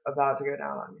you're about to go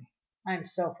down on me. I'm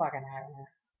so fucking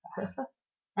happy.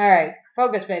 All right,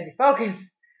 focus, baby, focus.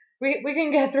 We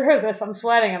can get through this. I'm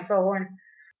sweating. I'm so horny.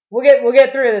 We'll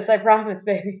get through this. I promise,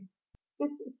 baby.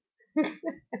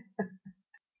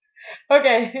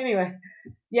 Okay. Anyway,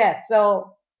 yes.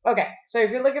 So if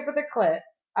you're looking for the clit,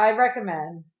 I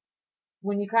recommend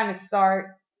when you kind of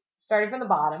starting from the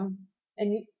bottom,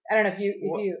 and I don't know if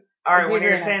you. All right, when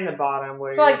you're saying the bottom,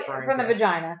 what so are you like referring from to? the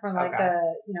vagina, from like Okay.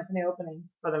 from the opening.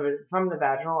 From the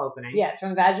vaginal opening. Yes, from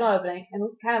the vaginal opening, and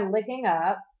kind of licking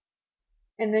up,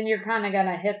 and then you're kind of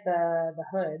gonna hit the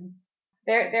hood.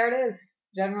 There it is,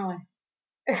 generally.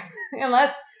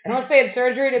 unless they had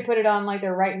surgery to put it on like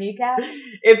their right kneecap.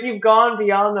 If you've gone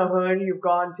beyond the hood, you've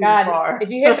gone too far. If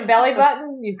you hit the belly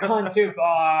button, you've gone too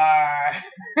far.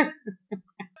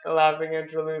 The laughing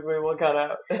interlude we will cut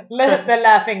out. The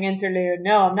laughing interlude.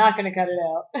 No, I'm not going to cut it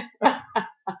out.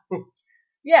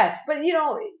 Yes, but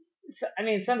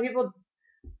some people.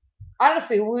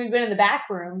 Honestly, when we've been in the back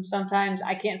room, sometimes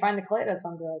I can't find the clit of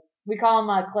some girls. We call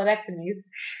them clitectomies.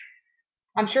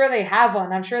 I'm sure they have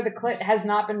one. I'm sure the clit has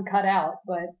not been cut out,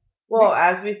 but. Well,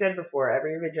 as we said before,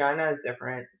 every vagina is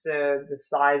different, so the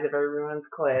size of everyone's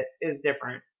clit is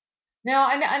different. No,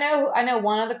 I know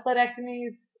one of the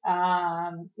clitectomies.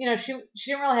 She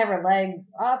didn't really have her legs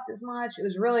up as much. It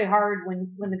was really hard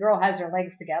when the girl has her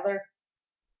legs together.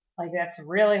 Like that's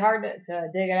really hard to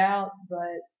dig it out.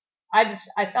 But I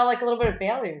felt like a little bit of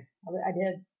failure. I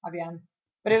did. I'll be honest.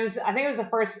 But I think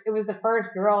it was the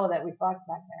first girl that we fucked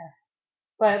back there.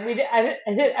 But we did.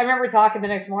 I remember talking the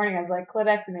next morning. I was like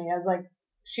clitectomy. I was like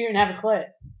she didn't have a clit.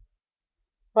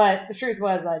 But the truth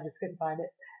was I just couldn't find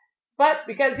it. But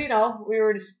because, we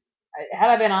were just, had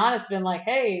I been honest, been like,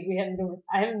 hey,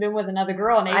 I haven't been with another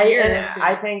girl in 8 years.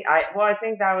 I think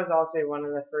that was also one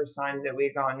of the first times that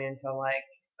we've gotten into like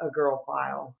a girl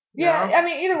file. Yeah, No? I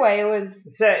mean, either way, it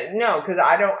was, So no, because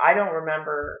I don't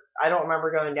remember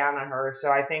going down on her. So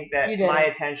I think that you my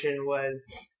didn't. attention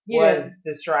You didn't.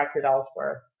 distracted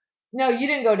elsewhere. No, you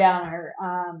didn't go down on her.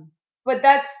 But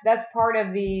that's part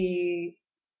of the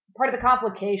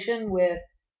complication with,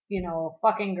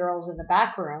 fucking girls in the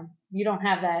back room. You don't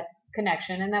have that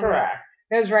connection. And Correct.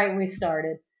 that was right when we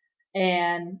started.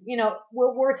 And,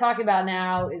 what we're talking about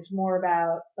now is more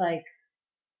about like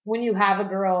when you have a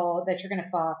girl that you're going to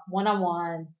fuck one on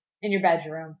one in your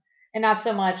bedroom and not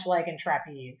so much like in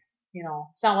trapeze.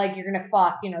 It's not like you're going to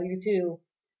fuck, your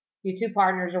two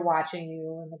partners are watching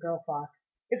you and the girl fuck.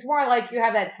 It's more like you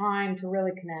have that time to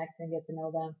really connect and get to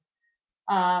know them.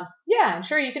 Yeah, I'm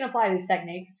sure you can apply these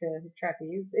techniques to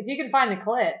trapeze if you can find the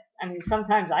clit. I mean,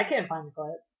 sometimes I can't find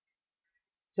the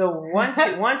So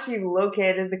clit. once you've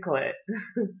located the clit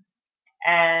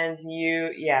and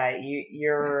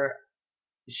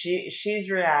she's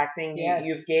reacting, Yes.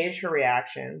 you've gauged her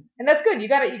reactions. And that's good. You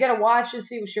gotta watch and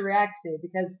see what she reacts to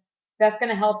because that's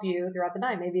gonna help you throughout the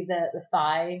night. Maybe the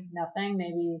thigh, nothing.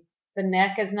 Maybe the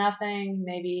neck is nothing.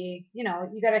 Maybe you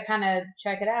gotta kind of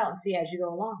check it out and see as you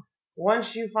go along.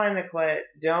 Once you find the clit,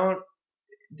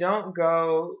 don't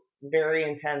go very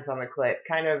intense on the clit.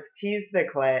 Kind of tease the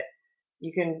clit.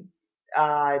 You can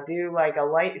do like a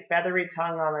light feathery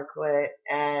tongue on the clit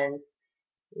and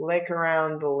lick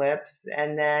around the lips Yeah.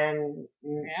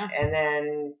 and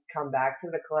then come back to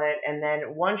the clit. And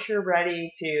then once you're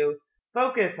ready to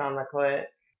focus on the clit,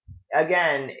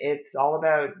 again, it's all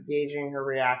about gauging her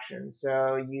reaction.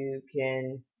 So you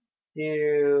can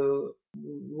do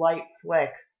light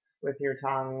flicks with your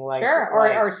tongue, Sure.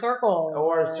 Or circles.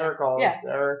 or circles, Yeah.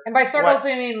 or And by circles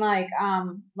we mean like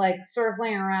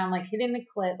circling around, like hitting the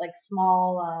clit, like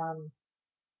small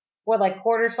like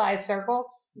quarter size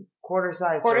circles. quarter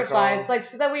size Quarter size, circles. like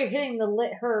so that we're hitting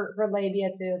her labia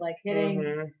too, like hitting,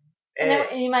 Mm-hmm.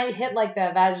 and you might hit like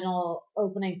the vaginal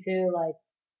opening too, like,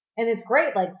 and it's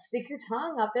great. Like stick your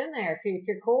tongue up in there if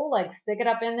you're cool. Like stick it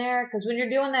up in there because when you're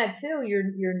doing that too,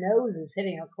 your nose is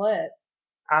hitting a clit,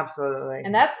 Absolutely.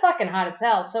 and that's fucking hot as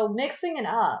hell. So mixing it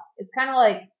up, it's kind of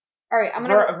like, all right,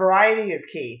 variety is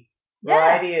key. Yeah.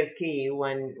 Variety is key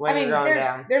when you're going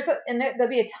down. There'll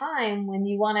be a time when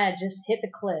you want to just hit the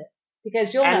clit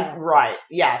because you'll know. Right.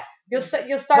 Yes. You'll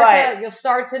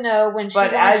start to know when she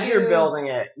wants you. But as you're building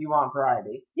it, you want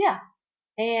variety. Yeah,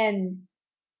 and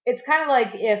it's kind of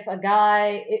like if a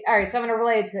guy. All right, so I'm gonna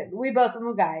relate it to. We both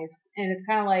are guys, and it's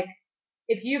kind of like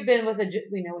if you've been with with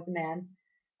a man.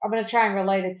 I'm gonna try and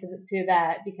relate it to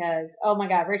that because oh my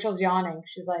god, Rachel's yawning.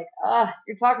 She's like,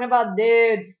 you're talking about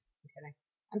dudes. I'm kidding.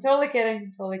 I'm totally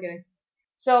kidding. Totally kidding.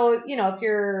 So, if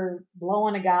you're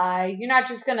blowing a guy, you're not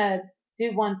just gonna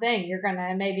do one thing. You're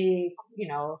gonna maybe,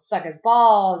 suck his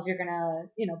balls. You're gonna,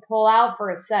 pull out for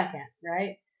a second,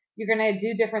 right? You're gonna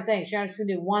do different things. You're not just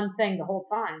gonna do one thing the whole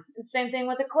time. And same thing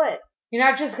with a clit. You're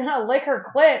not just gonna lick her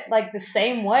clit like the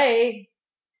same way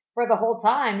for the whole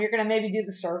time. You're gonna maybe do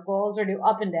the circles or do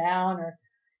up and down or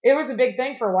it was a big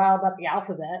thing for a while about the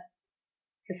alphabet.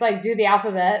 It's like do the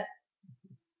alphabet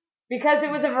because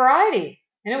it was a variety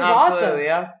and it was awesome.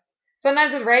 Yeah.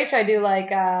 Sometimes with Rach, I do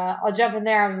like, I'll jump in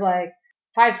there. I was like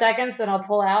 5 seconds, then I'll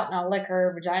pull out and I'll lick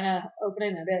her vagina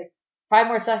opening and I'll be like 5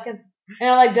 more seconds. And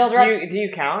I'll like build her up. Do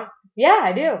you count? Yeah,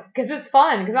 I do. Cause it's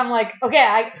fun. Cause I'm like,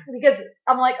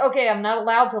 okay, I'm not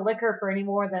allowed to lick her for any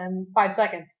more than 5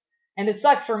 seconds. And it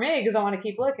sucks for me because I want to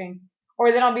keep licking.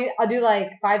 Or then I'll do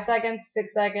like 5 seconds,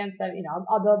 6 seconds, and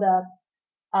I'll build up.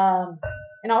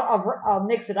 And I'll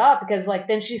mix it up because like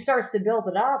then she starts to build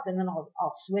it up and then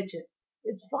I'll switch it.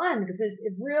 It's fun because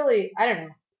it really, I don't know.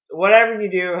 Whatever you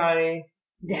do, honey,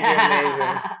 you do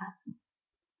amazing.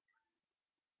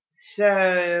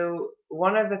 So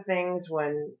one of the things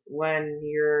when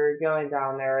you're going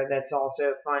down there that's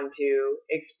also fun to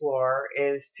explore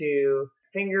is to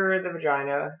finger the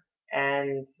vagina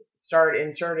and start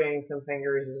inserting some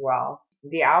fingers as well.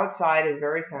 The outside is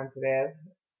very sensitive,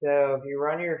 so if you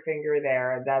run your finger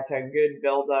there, that's a good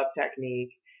build-up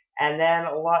technique. And then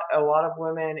a lot of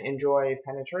women enjoy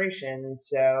penetration,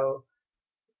 so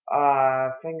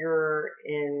finger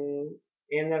in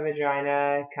the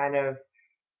vagina, kind of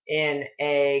in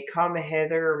a come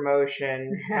hither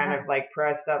motion, kind of like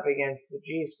pressed up against the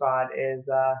G spot, is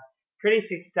pretty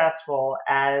successful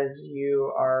as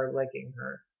you are licking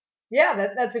her. Yeah,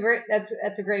 that's a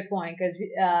great point because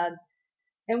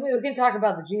and we can talk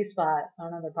about the G spot on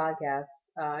another podcast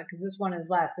because this one has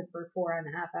lasted for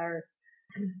 4.5 hours.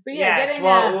 But yeah, Yes. getting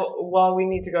Well, we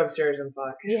need to go upstairs and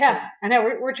fuck. yeah, I know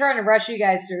we're trying to rush you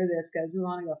guys through this because we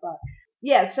want to go fuck.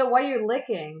 Yeah, so while you're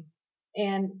licking,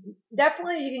 and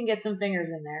definitely you can get some fingers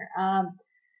in there.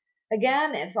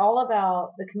 Again, it's all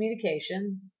about the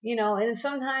communication, and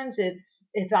sometimes it's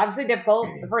obviously difficult.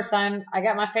 The first time I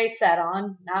got my face sat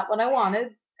on, not what I wanted,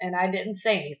 and I didn't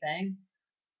say anything.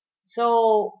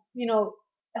 So,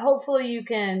 hopefully you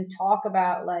can talk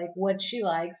about like what she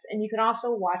likes, and you can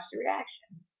also watch the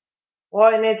reactions.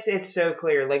 Well, and it's so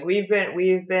clear. Like we've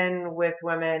been with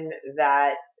women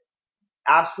that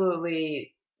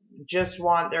absolutely just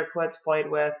want their clits played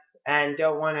with and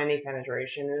don't want any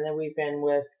penetration, and then we've been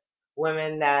with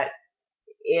women that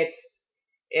it's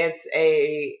it's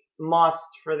a must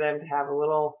for them to have a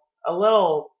little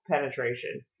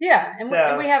penetration. Yeah, and we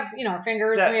So have,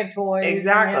 fingers, so and we have toys, and we have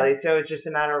exactly. So it's just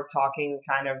a matter of talking,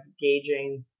 kind of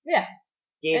yeah.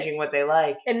 gauging what they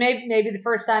like. And maybe the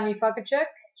first time you fuck a chick,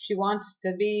 she wants to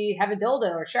have a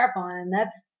dildo or strap on, and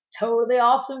that's totally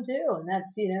awesome too. And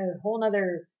that's a whole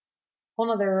nother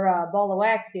ball of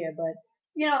wax here. But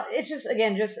it's just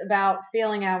again just about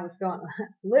feeling out what's going on,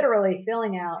 literally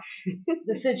feeling out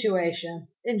the situation,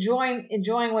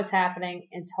 enjoying what's happening,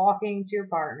 and talking to your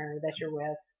partner that you're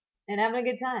with, and having a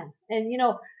good time. And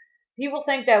people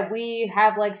think that we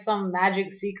have like some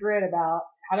magic secret about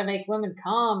how to make women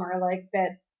come or like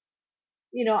that.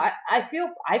 I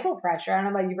feel pressure. I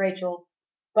don't know about you, Rachel,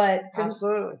 but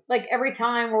Absolutely. like every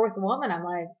time we're with a woman, I'm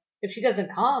like, if she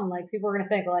doesn't come, like people are gonna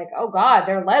think like, oh God,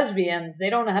 they're lesbians.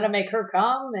 They don't know how to make her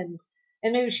come, and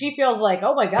maybe she feels like,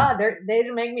 oh my God, they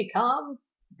didn't make me come.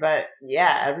 But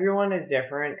yeah, everyone is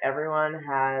different. Everyone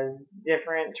has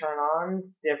different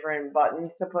turn-ons, different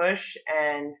buttons to push,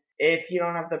 and if you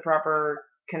don't have the proper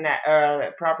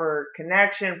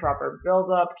connection, proper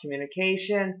build-up,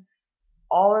 communication,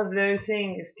 all of those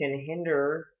things can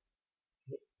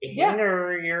Yeah,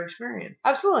 hinder your experience.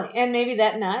 absolutely. And maybe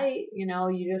that night, you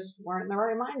just weren't in the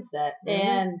right mindset.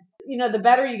 Mm-hmm. And the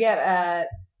better you get at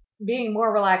being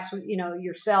more relaxed with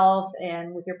yourself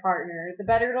and with your partner, the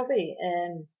better it'll be.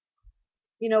 And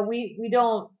we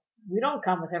don't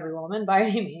come with every woman by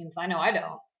any means. I know I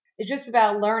don't. It's just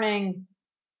about learning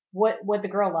what the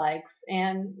girl likes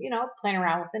and playing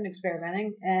around with it and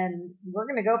experimenting, and we're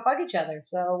gonna go fuck each other,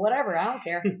 so whatever, I don't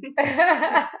care.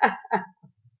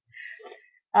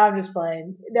 I'm just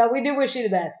playing. No, we do wish you the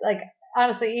best. Like,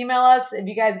 honestly, email us if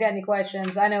you guys got any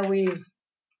questions. I know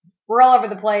we're all over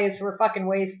the place, we're fucking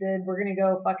wasted, we're gonna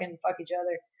go fucking fuck each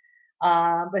other.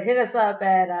 But hit us up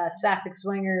at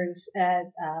saphicswingers at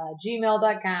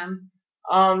gmail.com.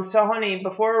 So honey,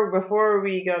 before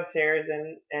we go upstairs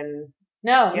and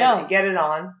No, get it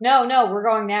on. no, we're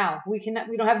going now. We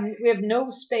have no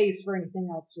space for anything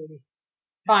else, sweetie.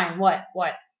 Fine, what?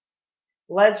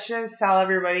 Let's just tell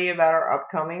everybody about our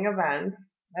upcoming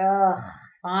events. Ugh,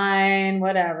 fine,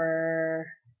 whatever.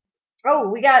 Oh,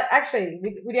 we do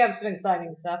have some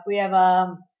exciting stuff. We have,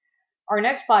 our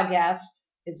next podcast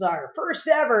is our first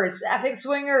ever Sapphic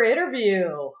Swinger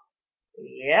interview.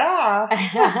 Yeah.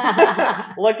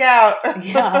 Look out.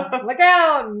 Yeah, look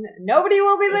out. Nobody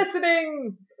will be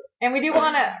listening. And we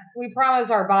promise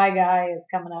our bye guy is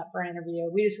coming up for an interview.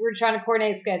 We're trying to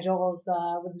coordinate schedules,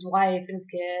 with his wife and his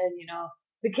kid,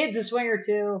 the kid's a swinger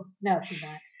too. No, she's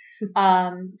not.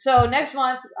 So next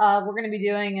month, we're going to be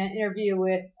doing an interview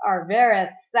with our very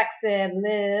sexy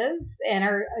Liz and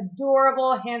her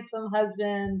adorable, handsome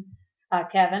husband,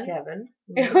 Kevin.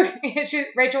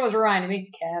 Rachel was reminding me,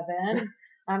 Kevin.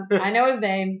 I know his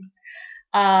name.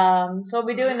 So we'll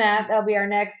be doing that. That'll be our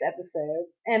next episode.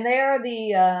 And they are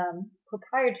the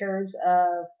proprietors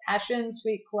of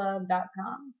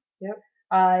PassionSuiteClub.com. Yep.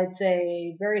 It's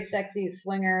a very sexy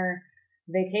swinger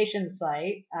vacation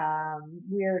site.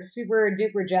 We are super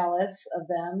duper jealous of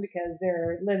them because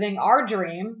they're living our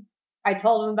dream. I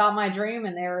told them about my dream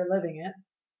and they were living it.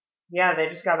 Yeah, they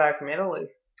just got back from Italy.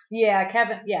 Yeah,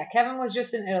 Kevin was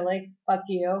just in Italy. Fuck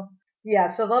you. Yeah,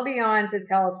 so they'll be on to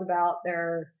tell us about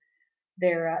their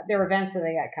events that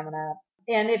they got coming up.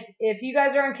 And if you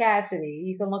guys are in Cassidy,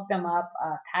 you can look them up.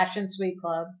 Passion Suite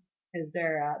Club is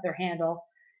their handle.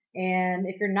 And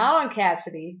if you're not on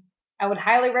Cassidy, I would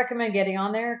highly recommend getting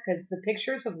on there because the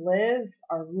pictures of Liz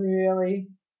are really,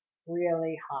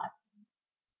 really hot.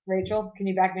 Rachel, can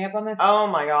you back me up on this? Oh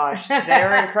my gosh,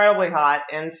 they're incredibly hot.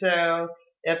 And so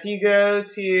if you go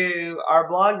to our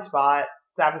blog spot,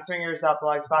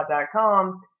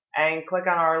 saphicswingers.blogspot.com, and click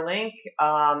on our link,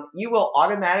 you will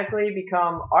automatically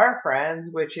become our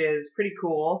friends, which is pretty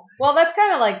cool. Well, that's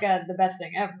kind of like the best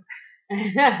thing ever.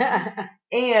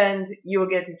 And you will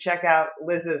get to check out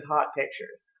Liz's hot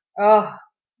pictures. Oh,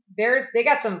 They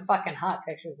got some fucking hot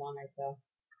pictures on it though.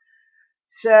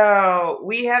 So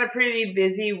we had a pretty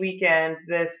busy weekend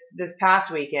this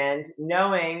past weekend,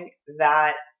 knowing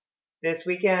that this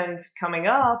weekend coming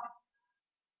up,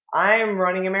 I'm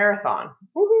running a marathon.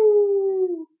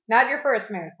 Woohoo! Not your first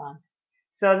marathon.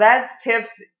 So that's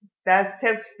Tiff's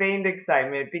feigned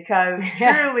excitement because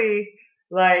truly,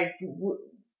 like,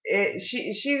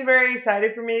 she's very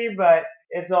excited for me, but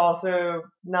it's also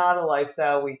not a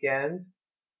lifestyle weekend.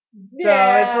 So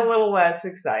it's a little less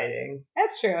exciting.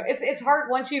 That's true. It's hard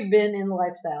once you've been in the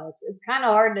lifestyle. It's kind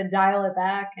of hard to dial it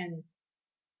back and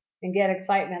get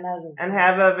excitement out of it. And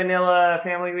have a vanilla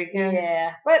family weekend.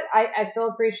 Yeah, but I still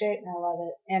appreciate and I love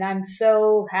it, and I'm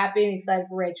so happy and excited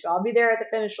for Rachel. I'll be there at the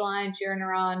finish line cheering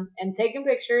her on and taking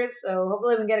pictures. So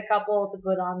hopefully we can get a couple to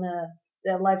put on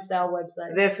the lifestyle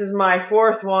website. This is my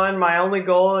 4th one. My only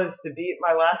goal is to beat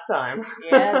my last time.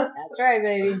 Yeah, that's right,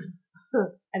 baby.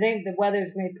 I think the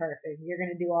weather's made perfect. You're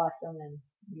gonna do awesome, and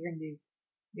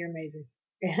you're amazing.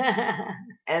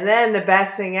 And then the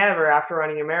best thing ever after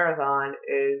running a marathon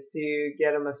is to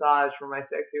get a massage from my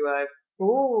sexy wife.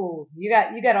 Ooh, you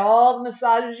got all the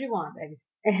massages you want, baby.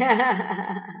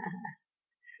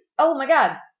 Oh my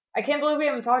God, I can't believe we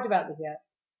haven't talked about this yet.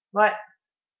 What?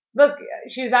 Look,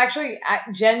 she was actually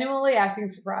genuinely acting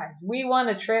surprised. We won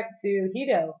a trip to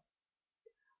Hito.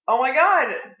 Oh my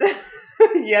God!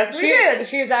 Yes, we did.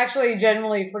 She was actually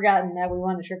genuinely forgotten that we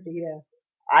won a trip to Hito.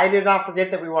 I did not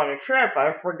forget that we won a trip.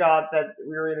 I forgot that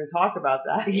we were going to talk about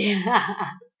that. Yeah,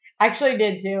 I actually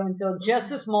did too until just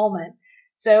this moment.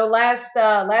 So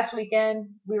last weekend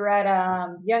we were at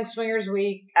Young Swingers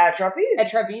Week At Trapeze.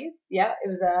 At Trapeze, yeah, it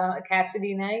was a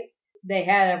Cassidy night. They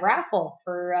had a raffle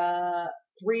for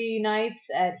 3 nights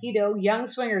at Hito Young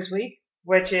Swingers Week,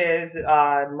 which is the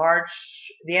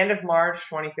end of March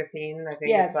 2015. I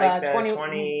think yeah, it's like the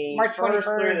March 21st 21st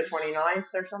through the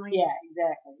 29th or something. Yeah,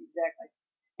 exactly.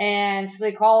 And so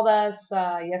they called us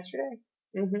yesterday.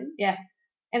 Mm-hmm. Yeah.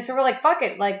 And so we're like, fuck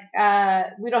it. Like,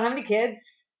 we don't have any kids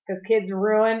because kids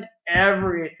ruin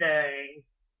everything.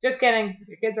 Just kidding.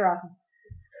 Your kids are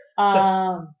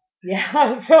awesome.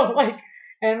 Yeah. So like,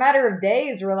 in a matter of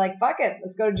days, we're like, fuck it.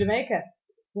 Let's go to Jamaica.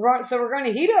 We're going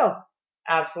to Hito.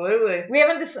 Absolutely. We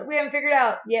haven't figured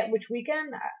out yet which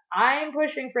weekend. I'm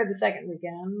pushing for the second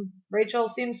weekend. Rachel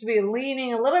seems to be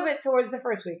leaning a little bit towards the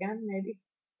first weekend, maybe.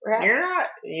 Perhaps.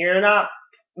 You're not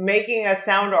making a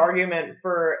sound argument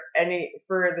for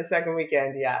the second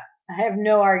weekend yet. I have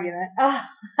no argument.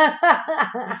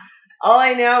 All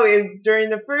I know is during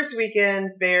the first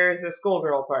weekend there's a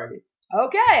schoolgirl party.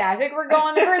 Okay, I think we're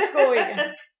going the first school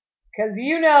weekend. Because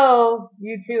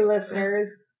you two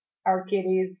listeners are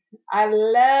kiddies. I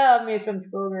love me some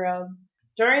schoolgirls.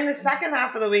 During the second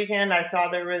half of the weekend, I saw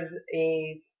there was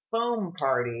a foam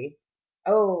party.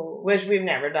 Oh. Which we've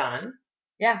never done.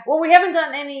 Yeah. Well, we haven't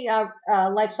done any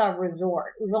lifestyle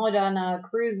resort. We've only done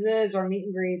cruises or meet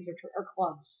and greets or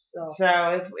clubs.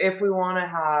 So if we want to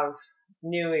have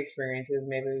new experiences,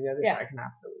 maybe we go the second half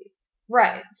of the week.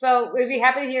 Right. So we'd be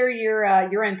happy to hear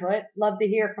your input. Love to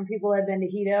hear from people that have been to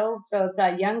Hito. So it's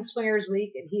Young Swingers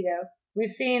Week at Hito. We've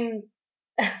seen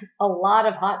a lot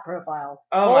of hot profiles.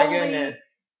 Oh my goodness.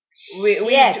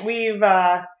 We've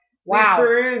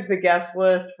perused the guest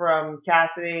list from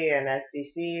Cassidy and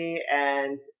STC,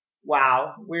 and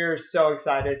wow, we're so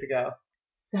excited to go.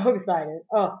 So excited.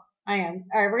 Oh, I am.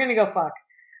 All right, we're gonna go fuck.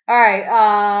 All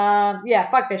right. Yeah,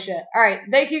 fuck this shit. All right.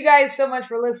 Thank you guys so much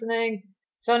for listening.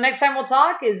 So next time we'll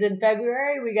talk is in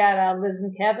February. We got Liz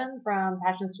and Kevin from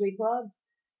Passion Sweet Club,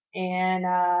 and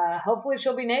hopefully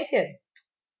she'll be naked.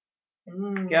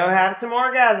 Go have some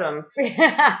orgasms.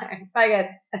 Bye guys.